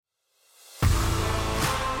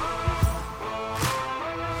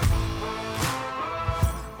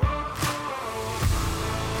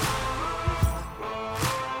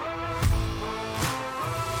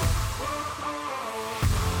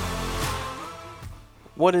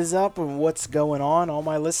What is up and what's going on, all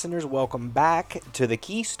my listeners? Welcome back to the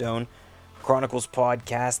Keystone Chronicles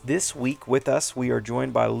podcast. This week with us, we are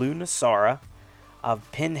joined by Nocera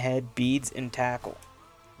of Pinhead Beads and Tackle.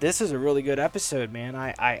 This is a really good episode, man.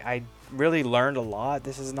 I really learned a lot.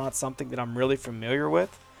 This is not something that I'm really familiar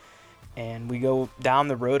with. And we go down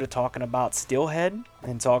the road of talking about steelhead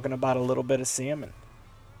and talking about a little bit of salmon.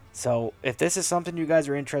 So if this is something you guys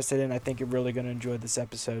are interested in, I think you're really going to enjoy this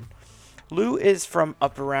episode. Lou is from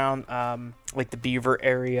up around like the Beaver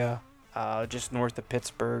area, just north of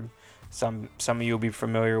Pittsburgh. Some of you will be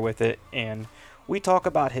familiar with it. And we talk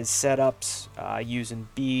about his setups, using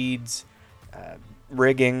beads,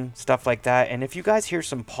 rigging, stuff like that. And if you guys hear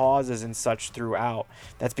some pauses and such throughout,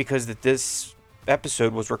 that's because this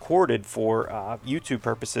episode was recorded for YouTube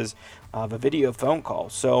purposes of a video phone call.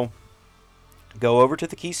 So go over to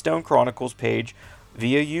the Keystone Chronicles page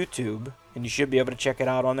via YouTube, and you should be able to check it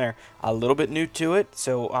out on there. A little bit new to it,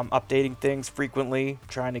 so I'm updating things frequently,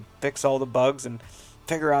 trying to fix all the bugs and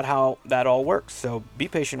figure out how that all works. So be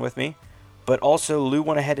patient with me. But also, Lou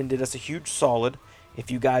went ahead and did us a huge solid. If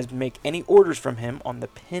you guys make any orders from him on the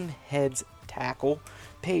Pinhead's Tackle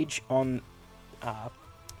page on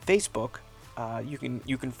Facebook,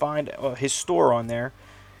 you can find his store on there.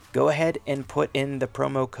 Go ahead and put in the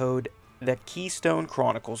promo code the Keystone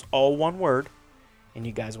Chronicles, all one word, and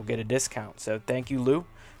you guys will get a discount. So thank you, Lou.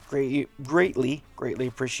 Greatly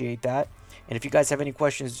appreciate that. And if you guys have any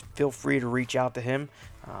questions, feel free to reach out to him.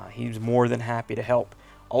 He's more than happy to help.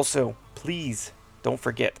 Also, please don't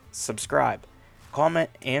forget, subscribe,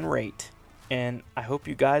 comment, and rate. And I hope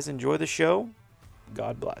you guys enjoy the show.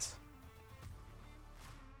 God bless.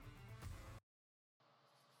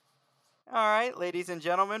 All right, ladies and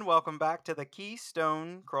gentlemen, welcome back to the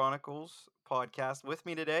Keystone Chronicles podcast. With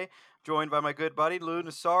me today, joined by my good buddy Lou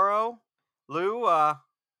Nocera. Lou, how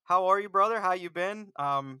are you, brother? How you been?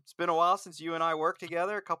 It's been a while since you and I worked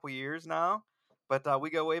together, a couple years now, but we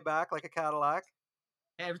go way back like a Cadillac.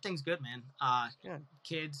 Hey, everything's good, man. Good.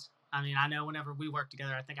 Kids. I mean, I know whenever we worked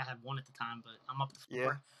together, I think I had one at the time, but I'm up to 4.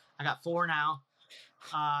 Yeah. I got 4 now.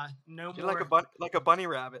 No You're more. like a bunny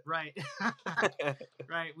rabbit. Right.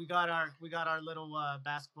 Right. We got our little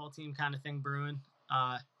basketball team kind of thing brewing.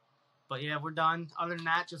 But yeah, we're done. Other than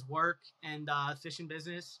that, just work and fishing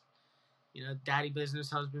business. You know, daddy business,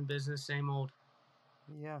 husband business, same old.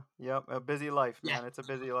 Yeah. Yep. A busy life, man. Yeah. It's a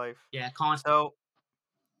busy life. Yeah, constant. So,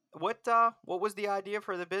 what was the idea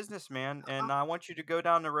for the business, man? And I want you to go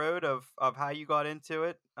down the road of how you got into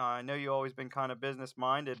it. I know you always been kind of business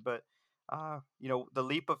minded, but the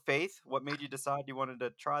leap of faith. What made you decide you wanted to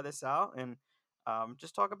try this out? And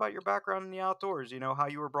just talk about your background in the outdoors. You know, how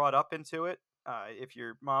you were brought up into it. If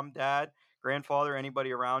your mom, dad, grandfather,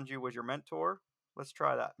 anybody around you was your mentor. Let's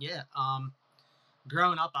try that. Yeah.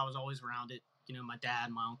 Growing up, I was always around it. You know, my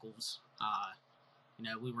dad, my uncles. You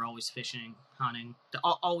know, we were always fishing, hunting,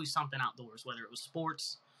 always something outdoors, whether it was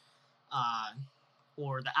sports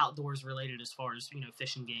or the outdoors related as far as, you know,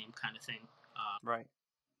 fishing game kind of thing. Right.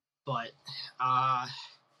 But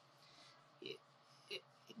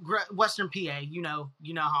Western PA, you know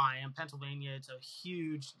how I am. Pennsylvania, it's a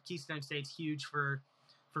huge, Keystone State's huge for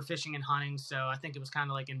fishing and hunting. So I think it was kind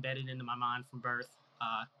of like embedded into my mind from birth,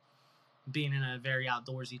 being in a very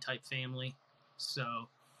outdoorsy type family. So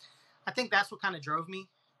I think that's what kind of drove me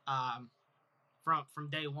from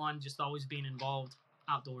day one, just always being involved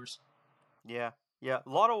outdoors. Yeah. Yeah. A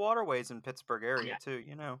lot of waterways in Pittsburgh area Yeah. too,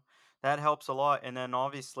 you know. That helps a lot. And then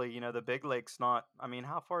obviously, you know, the big lake's not, I mean,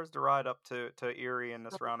 how far is the ride up to Erie and the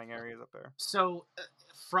surrounding areas up there? So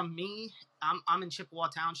from me, I'm in Chippewa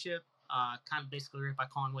Township, kind of basically right by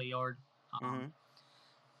Conway Yard.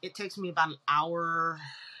 It takes me about an hour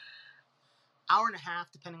and a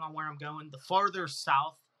half, depending on where I'm going. The farther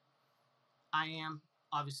south I am,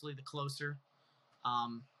 obviously, the closer.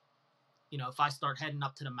 You know, if I start heading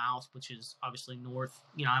up to the mouth, which is obviously north,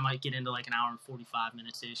 you know, I might get into like an hour and 45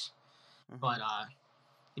 minutes ish. But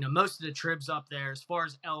you know, most of the trips up there, as far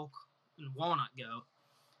as elk and walnut go,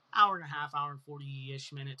 hour and a half, hour and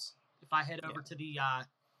 40-ish minutes. If I head over to the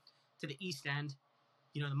east end,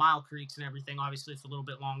 you know, the Mile Creeks and everything, obviously it's a little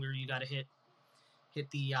bit longer. You got to hit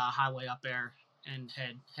the highway up there and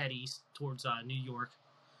head east towards New York.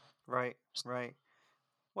 Right.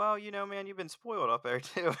 Well, you know, man, you've been spoiled up there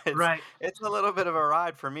too. Right. It's a little bit of a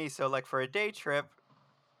ride for me. So, like for a day trip,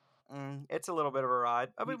 it's a little bit of a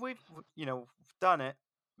ride. I mean, we've done it,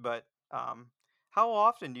 but how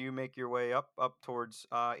often do you make your way up towards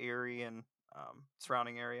Erie and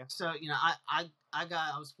surrounding area? So, you know, I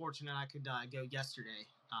was fortunate I could go yesterday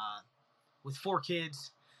with 4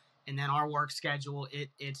 kids, and then our work schedule.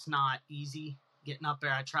 It's not easy. getting up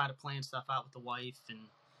there, I try to plan stuff out with the wife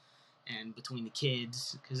and between the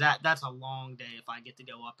kids, because that's a long day if I get to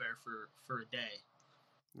go up there for a day.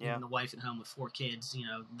 Yeah. Even the wife at home with 4 kids,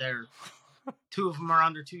 they're 2 of them are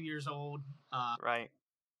under 2 years old. Right.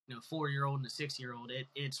 4-year-old and a 6-year-old.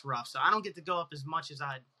 It's rough. So I don't get to go up as much as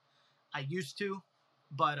I used to,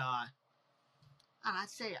 but I'd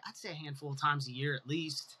say a handful of times a year at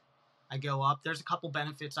least I go up. There's a couple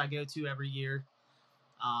benefits I go to every year.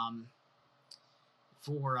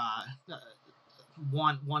 For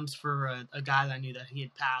one's for a guy that I knew that he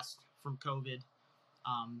had passed from COVID.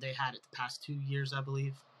 They had it the past 2 years, I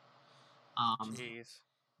believe. Jeez.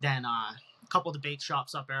 Then a couple of the bait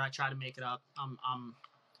shops up there, I try to make it up. I'm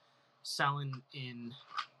selling in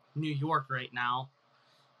New York right now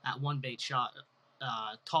at one bait shop,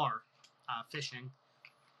 Tar Fishing.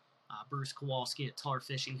 Bruce Kowalski at Tar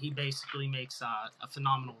Fishing. He basically makes a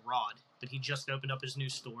phenomenal rod, but he just opened up his new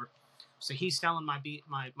store, so he's selling my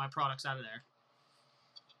products out of there.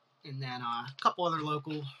 And then a couple other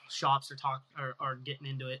local shops are getting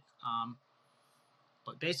into it.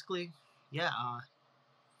 But basically, yeah,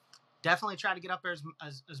 definitely try to get up there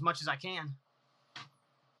as much as I can.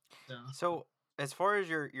 So as far as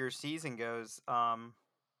your season goes,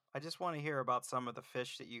 I just want to hear about some of the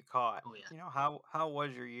fish that you caught. Oh, yeah. How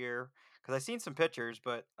was your year? Because I've seen some pictures,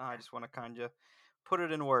 but I just want to kind of put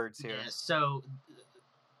it in words here. Yeah, so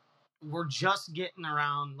we're just getting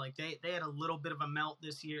around. Like they had a little bit of a melt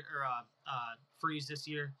this year, or freeze this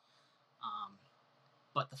year,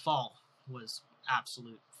 but the fall was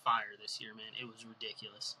absolute fire this year, man. It was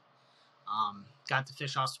ridiculous. Got to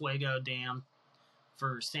fish Oswego Dam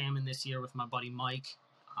for salmon this year with my buddy Mike.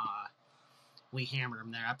 We hammered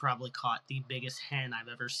him there. I probably caught the biggest hen I've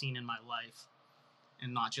ever seen in my life.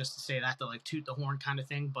 And not just to say that to like toot the horn kind of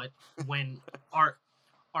thing, but when our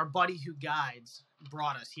buddy who guides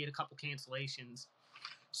brought us, he had a couple cancellations.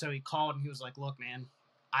 So he called and he was like, look, man,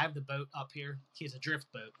 I have the boat up here. He has a drift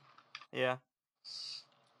boat. Yeah.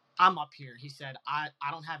 I'm up here. He said, I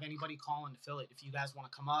don't have anybody calling to fill it. If you guys want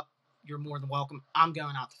to come up, you're more than welcome. I'm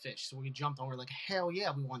going out to fish. So we jumped on. We're like, hell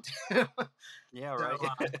yeah, we want to. Yeah, right.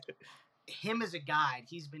 Him as a guide,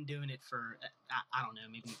 he's been doing it for, I don't know,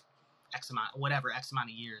 maybe X amount of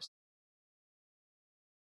years.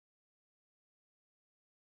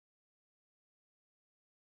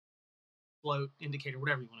 Float, indicator,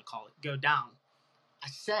 whatever you want to call it, go down. I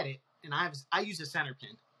set it, and I use a center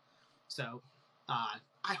pin. So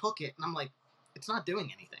I hook it, and I'm like, it's not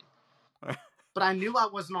doing anything. But I knew I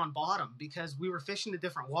wasn't on bottom because we were fishing the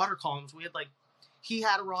different water columns. We had he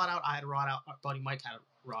had a rod out, I had a rod out, our buddy Mike had a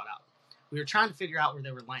rod out. We were trying to figure out where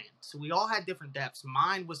they were laying. So we all had different depths.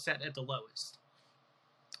 Mine was set at the lowest.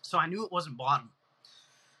 So I knew it wasn't bottom.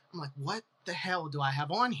 I'm like, what the hell do I have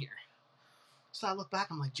on here? So I look back,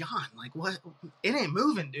 I'm like, John, like, what? It ain't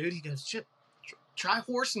moving, dude. He goes, try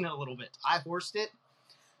horsing it a little bit. I horsed it,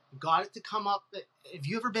 got it to come up. Have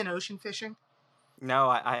you ever been ocean fishing?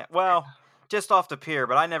 No, well, just off the pier,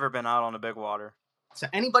 but I never been out on the big water. So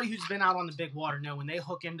anybody who's been out on the big water know when they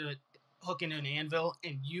hook into an anvil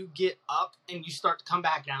and you get up and you start to come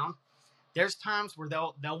back down, there's times where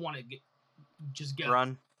they'll want to just go.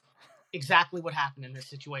 Run. Exactly what happened in this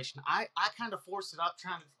situation. I kind of forced it up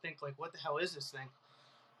trying to think, like, what the hell is this thing?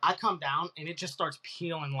 I come down and it just starts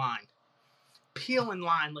peeling line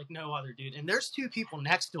like no other, dude. And there's 2 people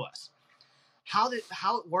next to us. How it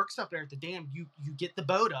works up there at the dam, you get the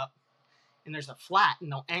boat up and there's a flat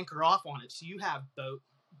and they'll anchor off on it. So you have boat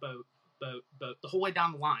the whole way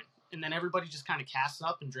down the line. And then everybody just kind of casts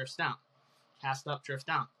up and drifts down. Cast up, drift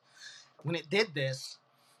down. When it did this,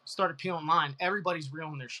 started peeling line, everybody's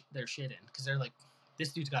reeling their shit in because they're like,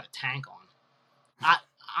 this dude's got a tank on.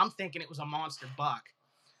 I'm thinking it was a monster buck.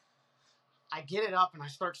 I get it up and I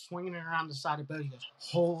start swinging it around the side of the boat. He goes,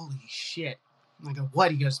 holy shit. And I go,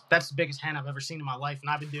 what? He goes, that's the biggest hen I've ever seen in my life, and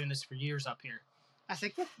I've been doing this for years up here. I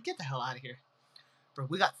said, get the hell out of here. Bro,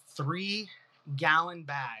 we got 3-gallon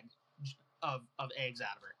bag of eggs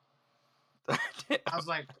out of her. I was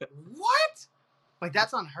like, what? Like,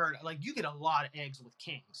 that's unheard of. Like, you get a lot of eggs with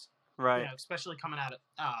kings. Right. Especially coming out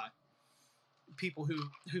of people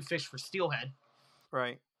who fish for steelhead.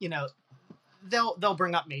 Right. They'll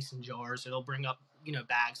bring up mason jars, or they'll bring up,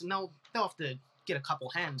 bags, and they'll have to get a couple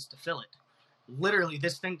hens to fill it. Literally,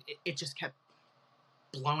 this thing, it just kept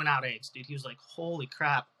blowing out eggs, dude. He was like, holy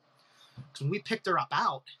crap. Because when we picked her up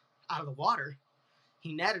out of the water,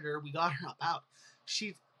 he netted her, we got her up out.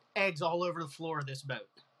 She's eggs all over the floor of this boat.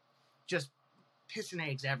 Just pissing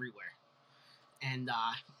eggs everywhere. And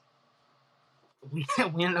we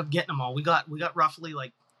ended up getting them all. We got roughly,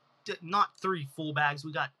 like, not 3 full bags.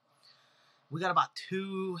 We got We got about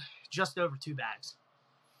just over 2 bags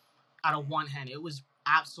out of one hen. It was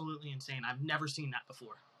absolutely insane. I've never seen that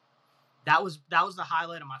before. That was the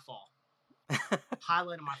highlight of my fall.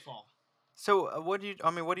 Highlight of my fall. So what do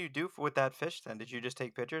you do with that fish then? Did you just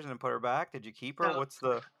take pictures and then put her back? Did you keep her?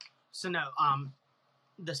 So no,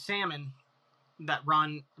 the salmon that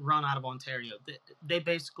run out of Ontario, they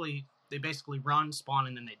basically run, spawn,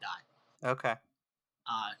 and then they die. Okay.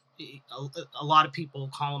 A lot of people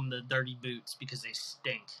call them the dirty boots because they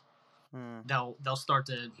stink. They'll start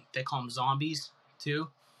to, they call them zombies too.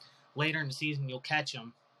 Later in the season, you'll catch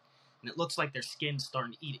them, and it looks like their skin's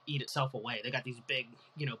starting to eat itself away. They got these big,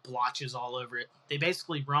 blotches all over it. They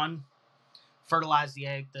basically run, fertilize the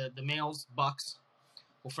egg. The males, bucks,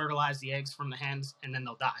 will fertilize the eggs from the hens, and then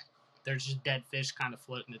they'll die. They're just dead fish kind of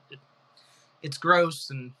floating. It's gross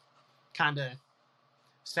and kind of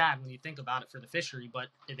sad when you think about it for the fishery, but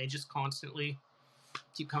they just constantly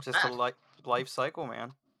keep coming back. Just a life cycle,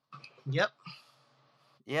 man. Yep.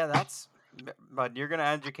 Yeah, but you're going to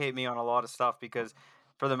educate me on a lot of stuff because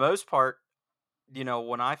for the most part,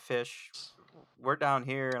 when I fish, we're down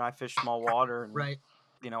here and I fish small water and, right.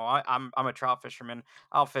 I'm a trout fisherman.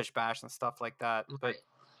 I'll fish bass and stuff like that, right. but,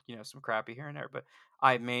 some crappie here and there, but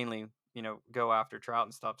I mainly, go after trout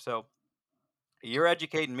and stuff. So you're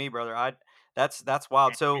educating me, brother. That's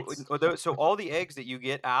wild. So all the eggs that you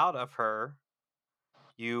get out of her,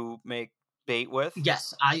 you make bait with?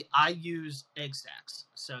 Yes, I use egg sacks.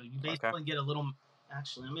 So you basically get a little.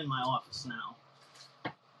 Actually, I'm in my office now.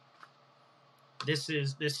 This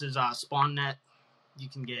is Spawn Net. You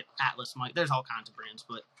can get Atlas Mike. There's all kinds of brands,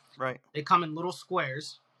 but they come in little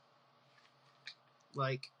squares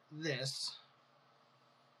like this.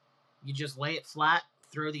 You just lay it flat,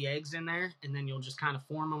 throw the eggs in there, and then you'll just kind of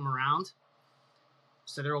form them around.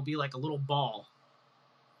 So there will be like a little ball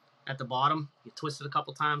at the bottom. You twist it a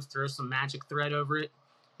couple times, throw some magic thread over it.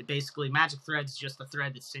 Magic thread is just a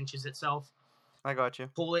thread that cinches itself. I got you.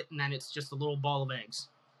 Pull it, and then it's just a little ball of eggs.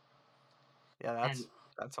 Yeah,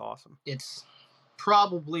 that's awesome. It's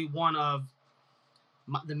probably one of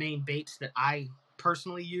the main baits that I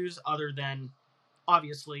personally use, other than,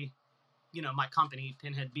 obviously, my company,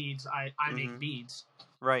 Pinhead Beads. I make beads.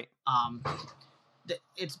 Right.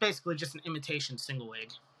 It's basically just an imitation single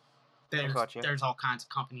egg. There's all kinds of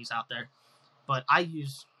companies out there, but I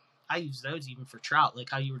use those even for trout, like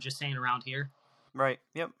how you were just saying around here. Right.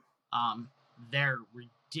 Yep. They're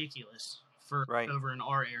ridiculous for over in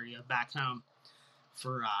our area back home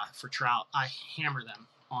for trout. I hammer them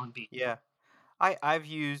on beat. Yeah. I've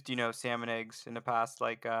used salmon eggs in the past,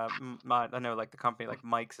 like I know like the company like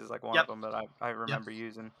Mike's is like one of them that I remember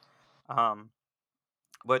using.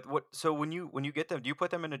 But so when you get them, do you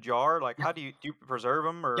put them in a jar? Like how do you preserve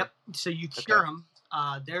them or? Yep. So you cure them.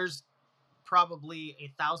 There's probably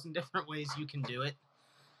 1,000 different ways you can do it.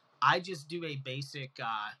 I just do a basic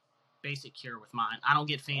cure with mine. I don't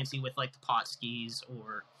get fancy with like the pot skis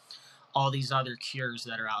or all these other cures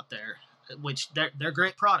that are out there, which they're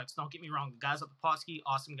great products. Don't get me wrong. The guys at the pot ski,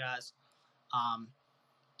 awesome guys.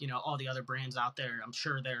 All the other brands out there, I'm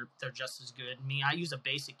sure they're just as good. Me, I use a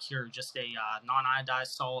basic cure, just a non-iodized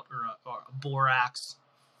salt or a borax.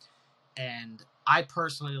 And I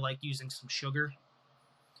personally like using some sugar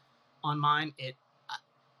on mine.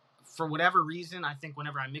 For whatever reason, I think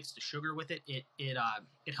whenever I mix the sugar with it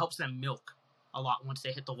helps them milk a lot once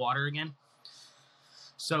they hit the water again.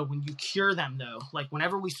 So when you cure them, though, like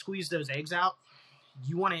whenever we squeeze those eggs out,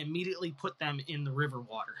 you want to immediately put them in the river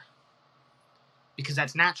water, because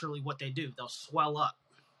that's naturally what they do. They'll swell up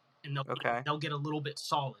and they'll get a little bit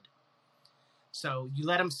solid. So you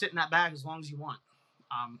let them sit in that bag as long as you want.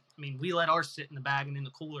 We let ours sit in the bag and in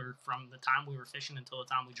the cooler from the time we were fishing until the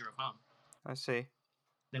time we drove home. I see.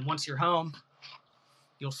 Then once you're home,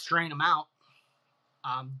 you'll strain them out.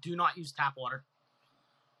 Do not use tap water.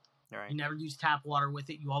 Right. You never use tap water with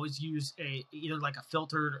it. You always use either like a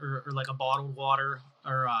filtered or like a bottled water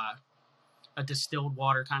or a distilled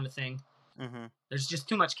water kind of thing. Mm-hmm. There's just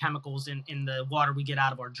too much chemicals in the water we get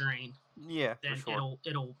out of our drain. Yeah, then for sure.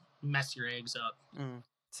 It'll mess your eggs up.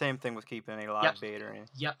 Same thing with keeping any live bait or anything.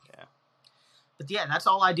 Yep. Yeah. But yeah, that's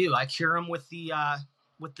all I do. I cure them with the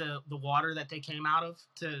water that they came out of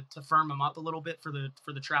to firm them up a little bit for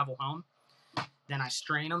the travel home. Then I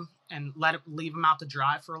strain them and leave them out to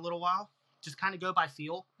dry for a little while. Just kind of go by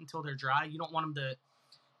feel until they're dry. You don't want them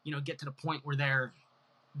to, get to the point where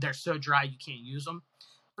they're so dry you can't use them.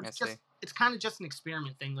 But it's kind of just an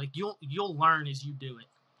experiment thing. Like you'll learn as you do it.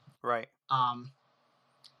 Right. And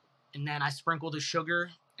then I sprinkle the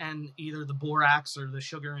sugar and either the borax or the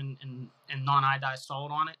sugar and non-iodized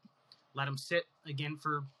salt on it. Let them sit again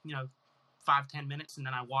for 5-10 minutes, and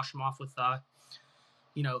then I wash them off with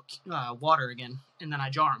water again, and then I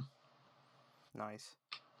jar them. Nice.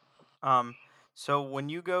 So when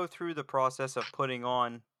you go through the process of putting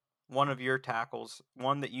on one of your tackles,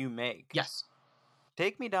 one that you make, yes,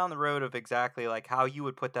 take me down the road of exactly like how you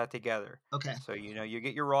would put that together. Okay. So you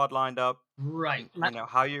get your rod lined up, right?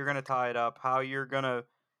 How you're gonna tie it up, how you're gonna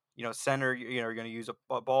center. You're gonna use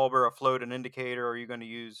a bulber, a float, an indicator, or you're gonna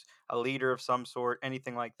use a leader of some sort,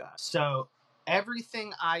 anything like that. So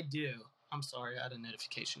everything I do, I'm sorry, I had a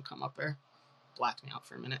notification come up there, blacked me out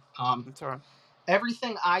for a minute. It's all right.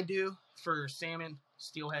 Everything I do for salmon,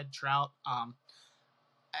 steelhead, trout,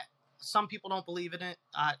 some people don't believe in it.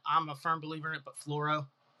 I'm a firm believer in it, but fluoro.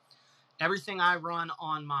 Everything I run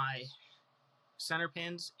on my center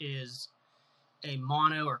pins is a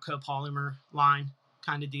mono or copolymer line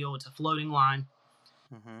kind of deal. It's a floating line.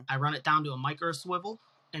 Mm-hmm. I run it down to a micro swivel,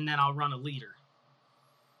 and then I'll run a leader.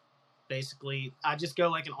 Basically, I just go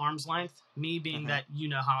like an arm's length. Me being that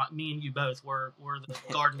how me and you both were the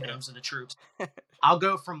garden gnomes of the troops. I'll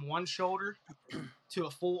go from one shoulder to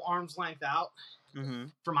a full arm's length out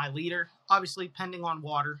for my leader. Obviously, depending on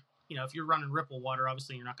water. If you're running ripple water,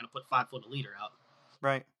 obviously you're not going to put 5 foot of leader out.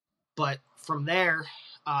 Right. But from there,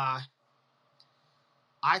 I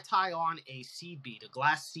tie on a seed bead, a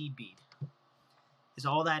glass seed bead. Is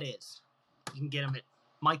all that is. You can get them at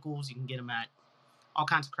Michael's. You can get them at all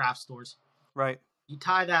kinds of craft stores. Right. You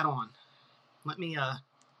tie that on. Let me, I'll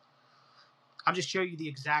just show you the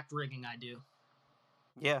exact rigging I do.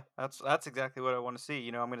 Yeah, that's exactly what I want to see.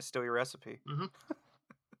 I'm going to steal your recipe. Mm-hmm.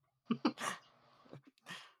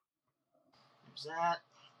 There's that.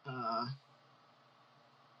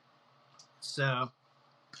 So,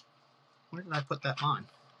 where did I put that line?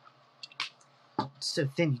 It's so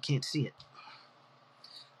thin you can't see it.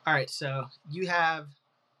 All right, so you have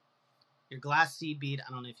your glass seed bead.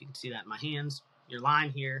 I don't know if you can see that in my hands. Your line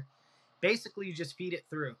here. Basically, you just feed it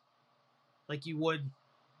through like you would,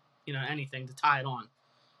 anything to tie it on.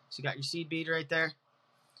 So you got your seed bead right there.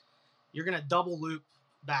 You're going to double loop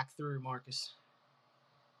back through, Marcus.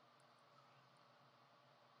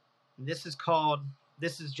 And this is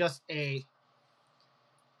just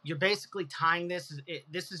you're basically tying this.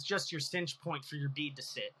 This is just your cinch point for your bead to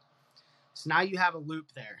sit. So now you have a loop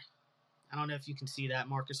there. I don't know if you can see that,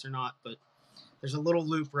 Marcus, or not, but there's a little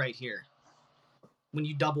loop right here when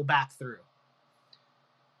you double back through.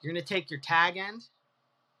 You're going to take your tag end,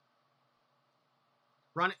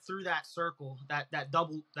 run it through that circle, that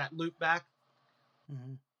loop back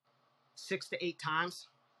 6 to 8 times.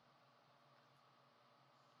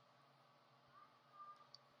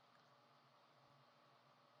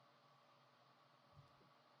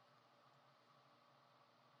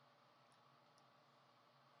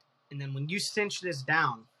 And then when you cinch this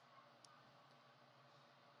down,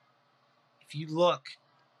 if you look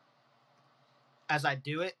as I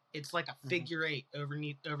do it, it's like a figure 8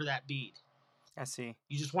 over that bead. I see.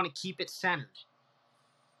 You just want to keep it centered.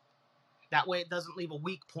 That way it doesn't leave a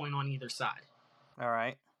weak point on either side. All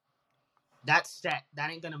right. That's set. That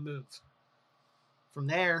ain't going to move. From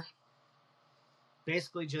there,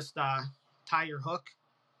 basically just tie your hook.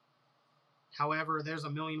 However, there's a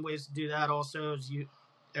million ways to do that also, as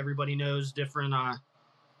everybody knows different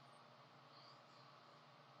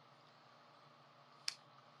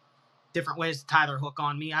different ways to tie their hook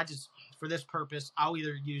on. Me, I just, for this purpose, I'll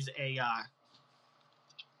either use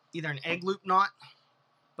either an egg loop knot,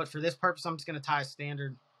 but for this purpose, I'm just going to tie a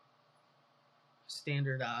standard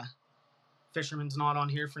fisherman's knot on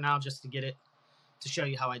here for now, just to show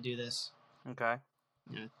you how I do this. Okay.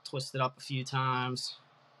 Twist it up a few times.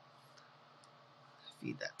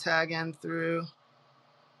 Feed that tag end through.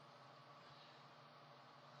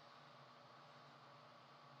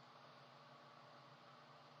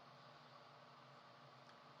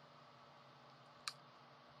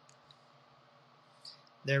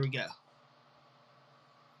 There we go.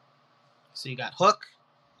 So you got hook.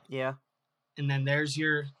 Yeah. And then there's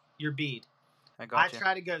your bead. I got you. I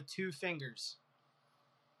try to go 2 fingers.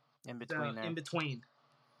 In between there. In between.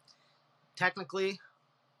 Technically,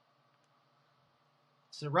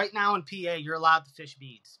 so right now in PA, you're allowed to fish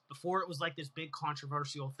beads. Before, it was like this big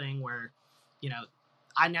controversial thing where,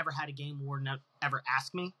 I never had a game warden ever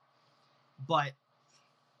ask me. But,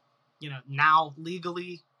 now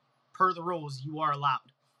legally, per the rules, you are allowed.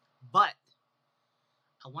 But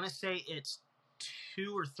I want to say it's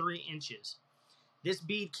 2 or 3 inches. This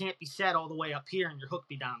bead can't be set all the way up here and your hook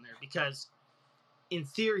be down there, because in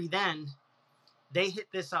theory then they hit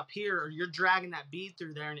this up here, or you're dragging that bead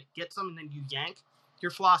through there and it gets them and then you yank,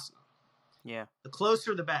 you're flossing them. Yeah. The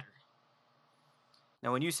closer the better.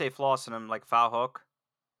 Now when you say flossing them, like foul hook?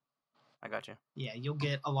 I got you. Yeah, you'll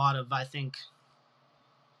get a lot of, I think,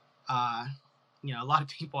 a lot of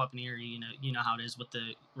people up in Erie. You know how it is with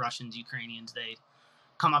the Russians, Ukrainians. They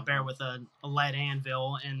come up there with a lead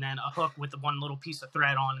anvil and then a hook with the one little piece of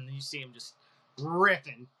thread on, and then you see them just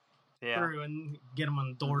ripping through and get them on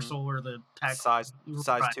the dorsal or the pec. Size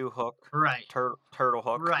right. 2 hook. Right. Turtle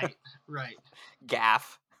hook. Right.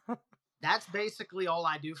 Gaff. That's basically all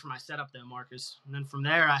I do for my setup, though, Marcus. And then from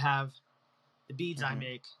there, I have the beads I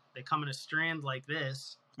make. They come in a strand like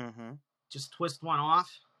this. Just twist one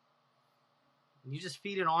off. And you just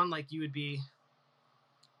feed it on like you would be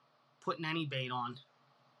putting any bait on.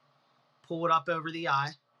 Pull it up over the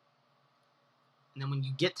eye. And then when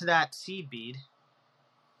you get to that seed bead,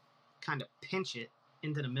 kind of pinch it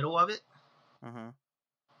into the middle of it. And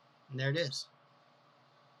there it is.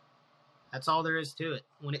 That's all there is to it.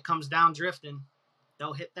 When it comes down drifting,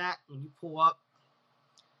 they'll hit that. When you pull up,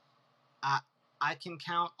 I can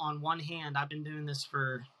count on one hand. I've been doing this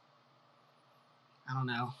for, I don't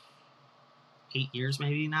know, 8 years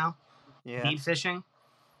maybe now. Yeah. Bead fishing.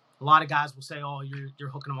 A lot of guys will say, "Oh, you're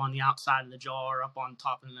hooking them on the outside of the jaw or up on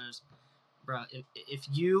top of the nose." Bro, if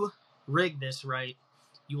you rig this right,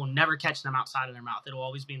 you will never catch them outside of their mouth. It'll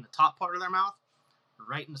always be in the top part of their mouth,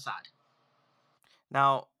 right in the side.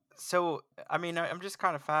 Now, so, I mean, I'm just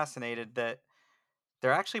kind of fascinated that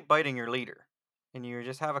they're actually biting your leader, and you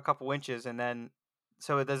just have a couple inches, and then,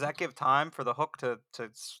 so does that give time for the hook to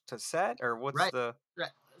set, or what's the...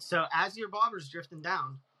 Right. So as your bobber's drifting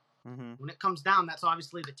down, when it comes down, that's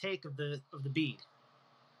obviously the take of the bead.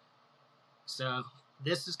 So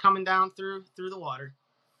this is coming down through the water.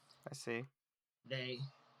 I see. They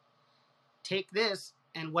take this,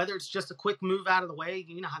 and whether it's just a quick move out of the way,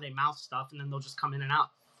 you know how they mouth stuff, and then they'll just come in and out.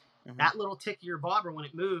 That little tick of your bobber, when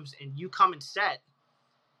it moves and you come and set,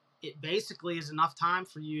 it basically is enough time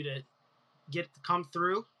for you to get it to come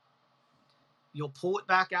through. You'll pull it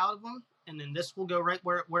back out of them, and then this will go right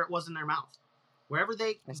where it was in their mouth. Wherever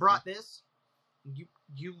they brought this,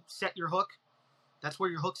 you set your hook, that's where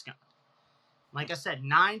your hook's going. Like I said,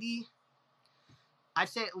 I'd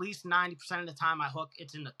say at least 90% of the time I hook,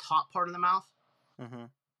 it's in the top part of the mouth.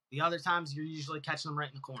 The other times, you're usually catching them right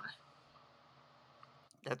in the corner.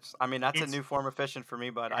 That's a new form of fishing for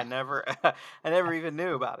me, but I never even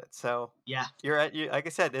knew about it. So yeah, like I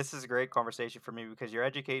said, this is a great conversation for me because you're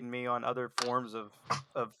educating me on other forms of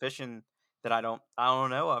fishing that I don't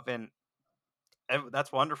know of, and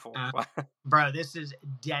that's wonderful. Bro, this is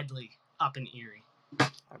deadly up in Erie.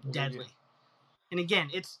 Deadly. And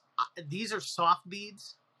again, these are soft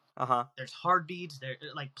beads. There's hard beads. There's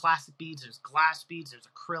like plastic beads. There's glass beads. There's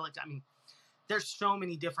acrylic. I mean, there's so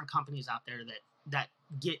many different companies out there that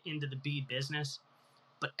get into the bead business,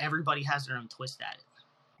 but everybody has their own twist at it.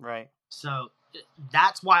 Right. So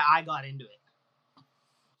that's why I got into it.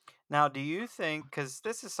 Now, do you think, because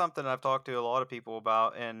this is something I've talked to a lot of people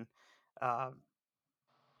about, and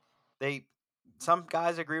some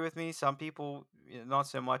guys agree with me, some people not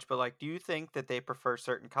so much, but like, do you think that they prefer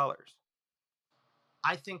certain colors?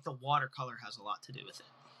 I think the watercolor has a lot to do with it.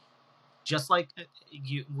 Just like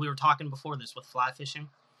we were talking before this with fly fishing.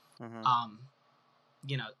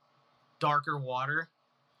 Darker water,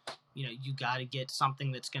 you got to get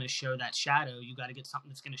something that's going to show that shadow. You got to get something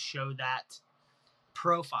that's going to show that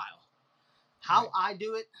profile. How I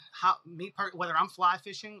do it, whether I'm fly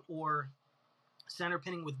fishing or center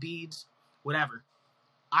pinning with beads, whatever,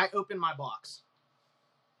 I open my box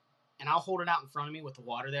and I'll hold it out in front of me with the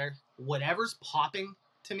water there. Whatever's popping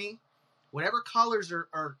to me, whatever colors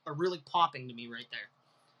are really popping to me right there,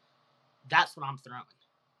 that's what I'm throwing.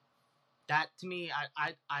 That, to me,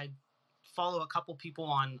 I follow a couple people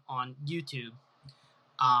on YouTube.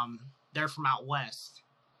 They're from out west,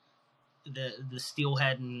 the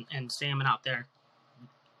steelhead and salmon out there.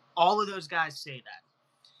 All of those guys say that.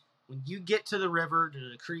 When you get to the river, to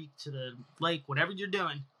the creek, to the lake, whatever you're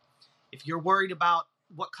doing, if you're worried about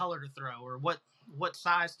what color to throw or what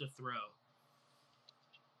size to throw,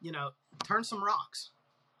 turn some rocks.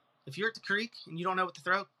 If you're at the creek and you don't know what to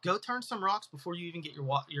throw, go turn some rocks before you even get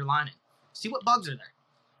your line in. See what bugs are there.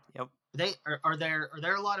 Yep. Are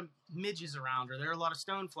there a lot of midges around? Are there a lot of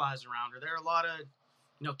stoneflies around? Are there a lot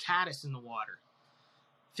of caddis in the water?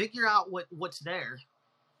 Figure out what's there,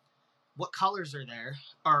 what colors are there,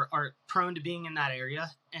 are prone to being in that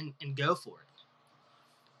area, and go for it.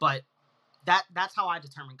 But that's how I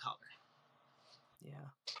determine color.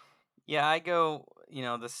 Yeah, I go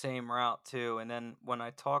the same route too. And then when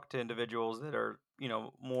I talk to individuals that are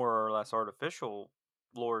more or less artificial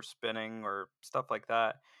lure spinning or stuff like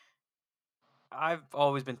that, I've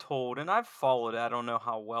always been told, and I've followed it, I don't know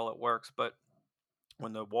how well it works, but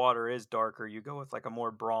when the water is darker, you go with like a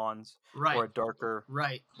more bronze Right. or a darker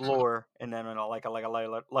Right. lure, and then like a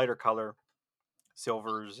lighter color,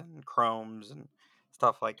 silvers and chromes and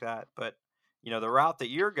stuff like that. But the route that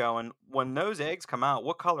you're going, when those eggs come out,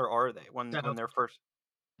 what color are they when So they're first?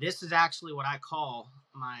 this is actually what I call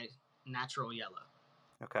my natural yellow.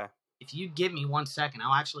 Okay. If you give me 1 second,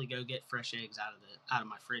 I'll actually go get fresh eggs out of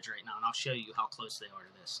my fridge right now, and I'll show you how close they are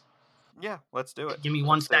to this. Yeah, let's do it. Give me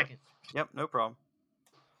 1 second. Yep, no problem.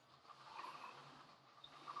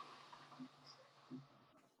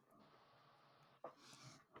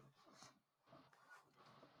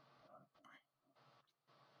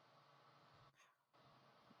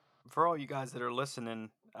 For all you guys that are listening,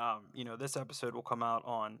 this episode will come out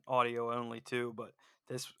on audio only too, but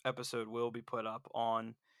this episode will be put up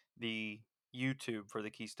on the YouTube for the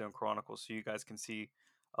Keystone Chronicles, so you guys can see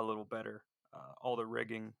a little better all the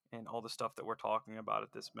rigging and all the stuff that we're talking about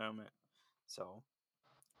at this moment. So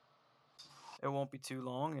it won't be too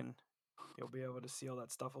long, and you'll be able to see all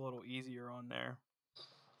that stuff a little easier on there.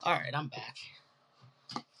 All right, I'm back.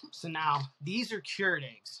 So now these are cured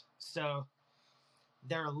eggs. So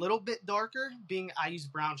they're a little bit darker, being I use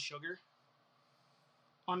brown sugar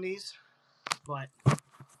on these, but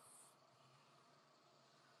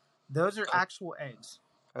those are actual eggs.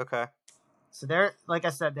 Okay. So they're, like I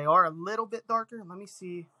said, they are a little bit darker. Let me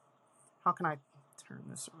see. How can I turn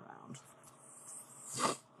this around?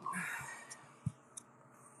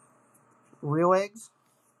 Real eggs.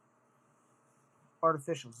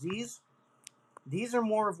 Artificials. These are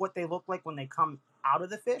more of what they look like when they come out of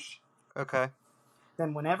the fish. Okay.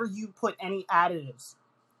 Then whenever you put any additives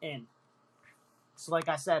in. So like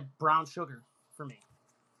I said, brown sugar for me.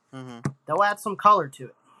 Mm-hmm. They'll add some color to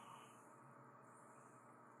it.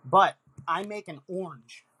 But I make an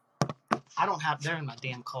orange. I don't have, they're in my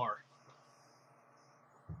damn car.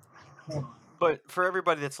 Hold on. But for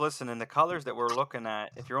everybody that's listening, the colors that we're looking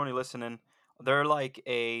at, if you're only listening, they're like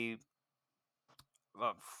a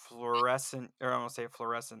fluorescent, or I don't want to say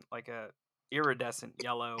fluorescent, like a iridescent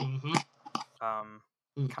yellow, kind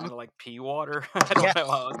of like pea water. I don't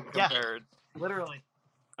know how it's compared. Literally.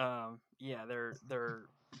 Yeah, they're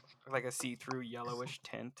like a see-through yellowish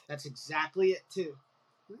tint. That's exactly it too.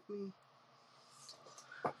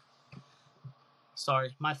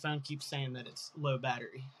 Sorry, my phone keeps saying that it's low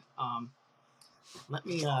battery. Let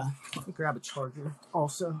me grab a charger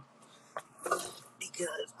also, because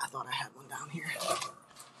I thought I had one down here.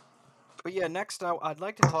 But yeah, next I'd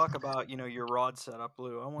like to talk about your rod setup,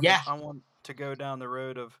 Lou. I want to go down the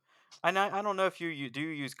road of, and I don't know if you do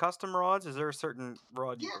use custom rods. Is there a certain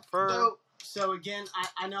rod you prefer? So again,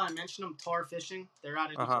 I know I mentioned them, Tar Fishing. They're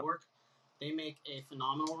out of New York. They make a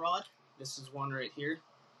phenomenal rod. This is one right here.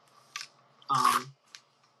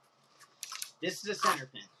 This is a center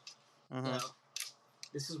pin. Mm-hmm. So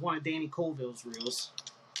this is one of Danny Colville's reels,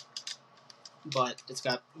 but it's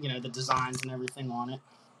got the designs and everything on it.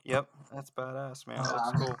 Yep, that's badass, man.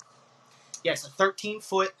 That's cool. Yeah, it's a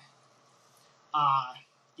 13-foot.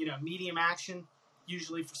 Medium action,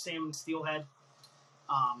 usually for salmon steelhead.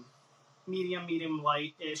 Medium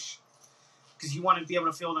light-ish, because you want to be able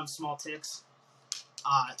to feel them small ticks.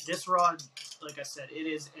 This rod, like I said,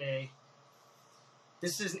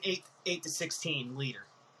 this is an 8-16 leader.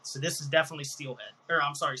 So this is definitely steelhead,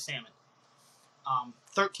 salmon.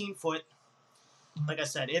 13 foot. Like I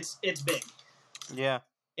said, it's big. Yeah.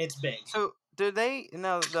 It's big. So do they,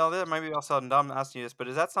 now that might be also dumb asking you this, but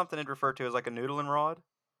is that something they'd refer to as like a noodling rod?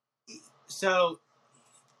 So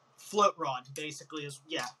float rod basically is,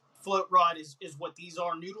 float rod is what these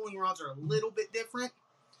are. Noodling rods are a little bit different.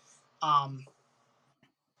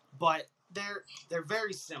 But they're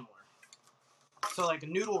very similar. So like a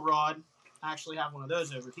noodle rod, I actually have one of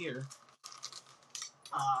those over here.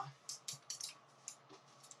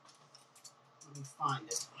 Let me find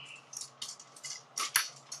it.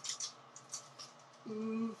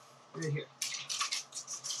 Right here.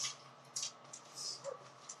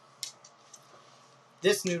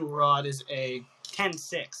 This noodle rod is a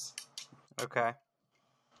 10-6. Okay.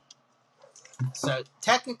 So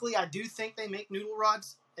technically, I do think they make noodle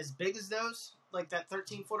rods as big as those, like that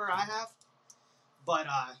 13-footer I have. But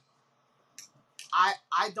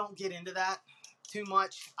I don't get into that too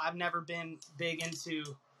much. I've never been big into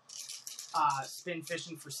spin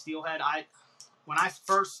fishing for steelhead. When I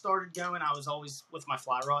first started going, I was always with my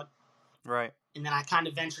fly rod. Right. And then I kind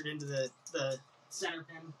of ventured into the center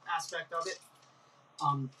pin aspect of it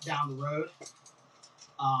down the road.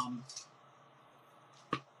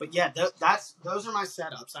 But yeah, those are my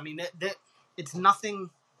setups. I mean, it's nothing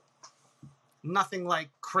like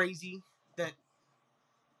crazy that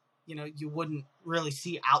you wouldn't really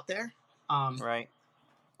see out there. Right.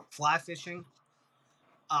 Fly fishing,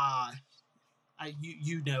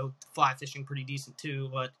 you know fly fishing pretty decent too,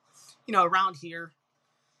 but around here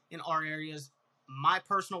in our areas, my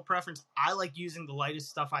personal preference, I like using the lightest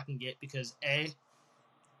stuff I can get because I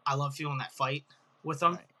love feeling that fight with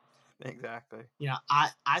them. Right. Exactly.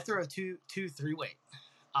 I throw two 3-weight.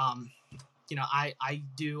 I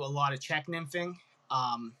do a lot of check nymphing,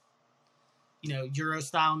 Euro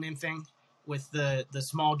style nymphing with the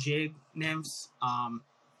small jig nymphs.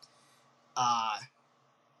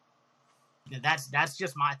 That's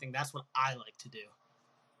just my thing. That's what I like to do.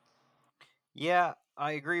 Yeah,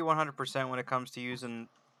 I agree 100% when it comes to using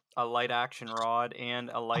a light action rod and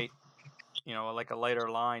a light, like a lighter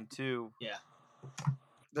line too. Yeah.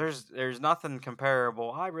 There's nothing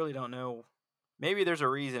comparable. I really don't know. Maybe there's a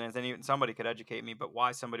reason, and then even somebody could educate me. But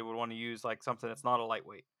why somebody would want to use like something that's not a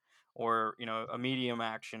lightweight, or a medium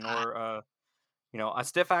action, or a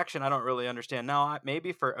stiff action? I don't really understand. Now,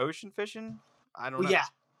 maybe for ocean fishing, I don't know.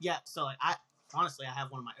 Yeah. So like, I have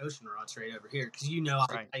one of my ocean rods right over here because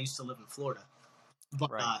Right. I used to live in Florida, but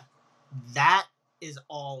Right. that is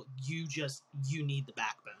all you need the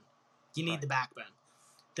backbone. You need Right. the backbone.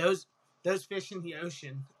 Those fish in the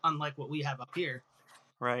ocean, unlike what we have up here,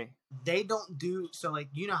 Right. they don't do so. Like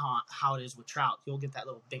how it is with trout. You'll get that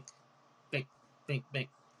little bink, bink, bink, bink.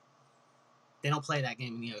 They don't play that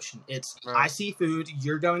game in the ocean. It's Right. I see food,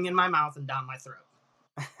 you're going in my mouth and down my throat.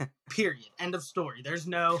 Period. End of story. There's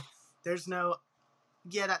no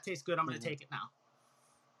yeah, that tastes good, I'm going to take it now.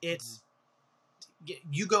 It's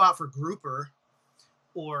you go out for grouper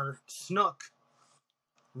or snook,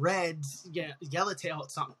 reds, yellowtail,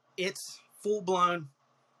 something. It's full blown.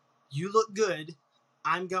 You look good.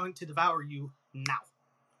 I'm going to devour you now.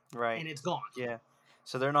 Right. And it's gone. Yeah.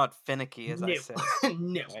 So they're not finicky, as I said.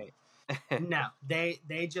 No. Right. No.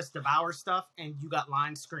 They just devour stuff, and you got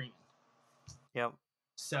lines screaming. Yep.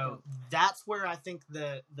 So that's where I think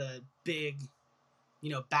the big,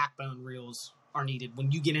 backbone reels are needed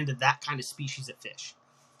when you get into that kind of species of fish.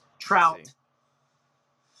 Trout,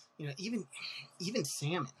 even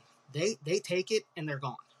salmon, they take it and they're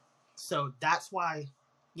gone. So that's why,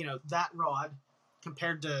 that rod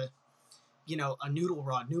compared to, a noodle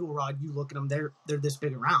rod, you look at them, they're this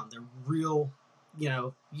big around. They're real,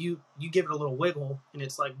 you give it a little wiggle and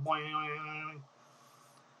it's like, boing.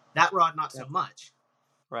 That rod, not so much.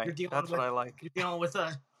 Right. That's what I like. You're dealing with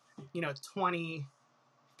a,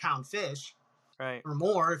 20-pound fish, right, or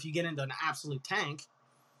more. If you get into an absolute tank,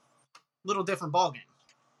 little different ball game.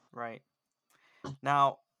 Right.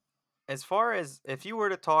 Now, as far as if you were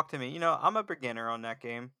to talk to me, I'm a beginner on that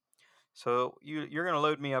game, so you're gonna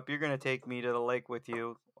load me up. You're gonna take me to the lake with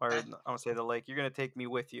you, or I'm gonna say the lake. You're gonna take me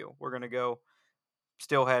with you. We're gonna go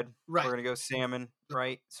steelhead. Right. We're gonna go salmon.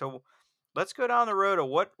 Right. So let's go down the road of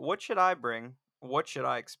what should I bring? What should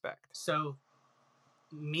I expect? So,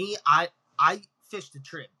 me, I fish the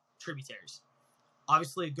tributaries.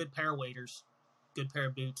 Obviously, a good pair of waders, good pair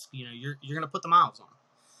of boots. You're gonna put the miles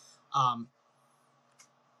on.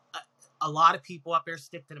 A lot of people up there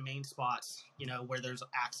stick to the main spots. Where there's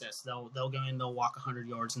access. They'll go in. They'll walk 100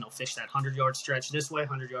 yards and they'll fish that 100-yard stretch this way,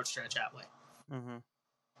 100-yard stretch that way. Mm-hmm.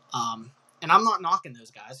 And I'm not knocking those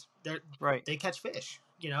guys. They catch fish.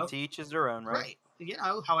 To each is their own, right? Right.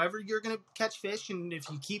 However you're going to catch fish, and if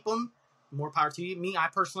you keep them, more power to you. Me, I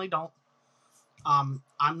personally don't. I'm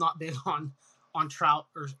not big on trout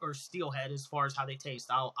or steelhead as far as how they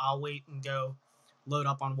taste. I'll wait and go load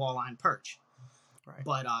up on walleye and perch. Right.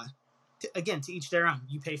 But again, to each their own.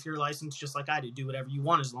 You pay for your license just like I do. Do whatever you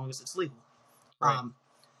want as long as it's legal. Right.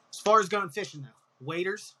 As far as going fishing though,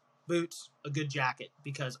 waders, boots, a good jacket,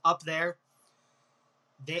 because up there,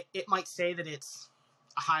 it might say that it's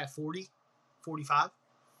a high of 40, 45.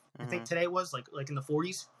 I think today was like in the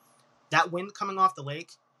 40s. That wind coming off the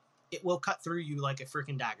lake, it will cut through you like a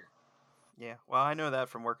freaking dagger. Yeah, well, I know that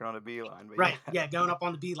from working on a beeline. But right, yeah, going up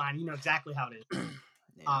on the beeline, you know exactly how it is.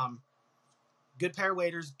 Yeah. Good pair of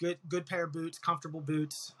waders, good pair of boots, comfortable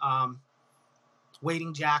boots,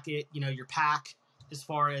 wading jacket, your pack as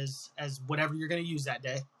far as whatever you're going to use that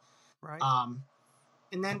day. Right.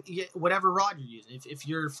 And then whatever rod you're using. If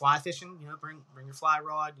you're fly fishing, bring your fly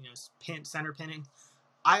rod, center pinning.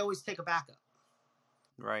 I always take a backup.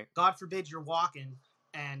 Right. God forbid you're walking,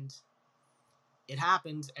 and it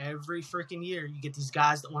happens every freaking year. You get these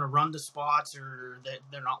guys that want to run to spots, or that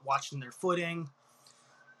they're not watching their footing.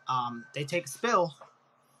 They take a spill.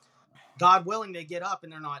 God willing, they get up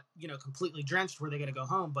and they're not, completely drenched where they're going to go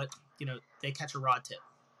home, but, they catch a rod tip.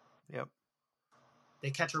 Yep. They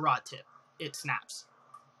catch a rod tip. It snaps.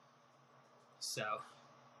 So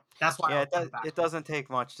that's why. Yeah, it doesn't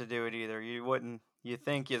take much to do it either. You wouldn't You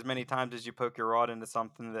think as many times as you poke your rod into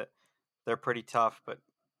something that they're pretty tough, but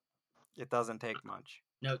it doesn't take much.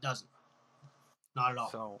 No, it doesn't. Not at all.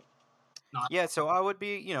 So, Not. yeah, so I would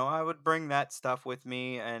I would bring that stuff with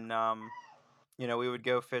me, and we would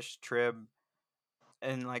go fish trib,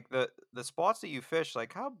 and like the spots that you fish,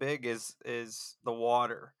 like how big is the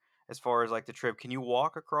water as far as like the trib? Can you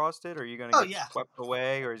walk across it, or are you gonna Oh get yeah. swept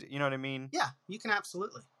away, or is it, you know what I mean? Yeah, you can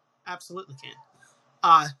absolutely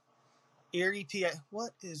can. Erie, PA.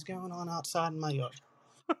 What is going on outside in my yard?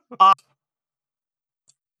 All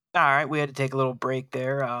right, we had to take a little break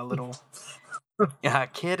there, a little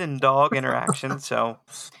kid and dog interaction. So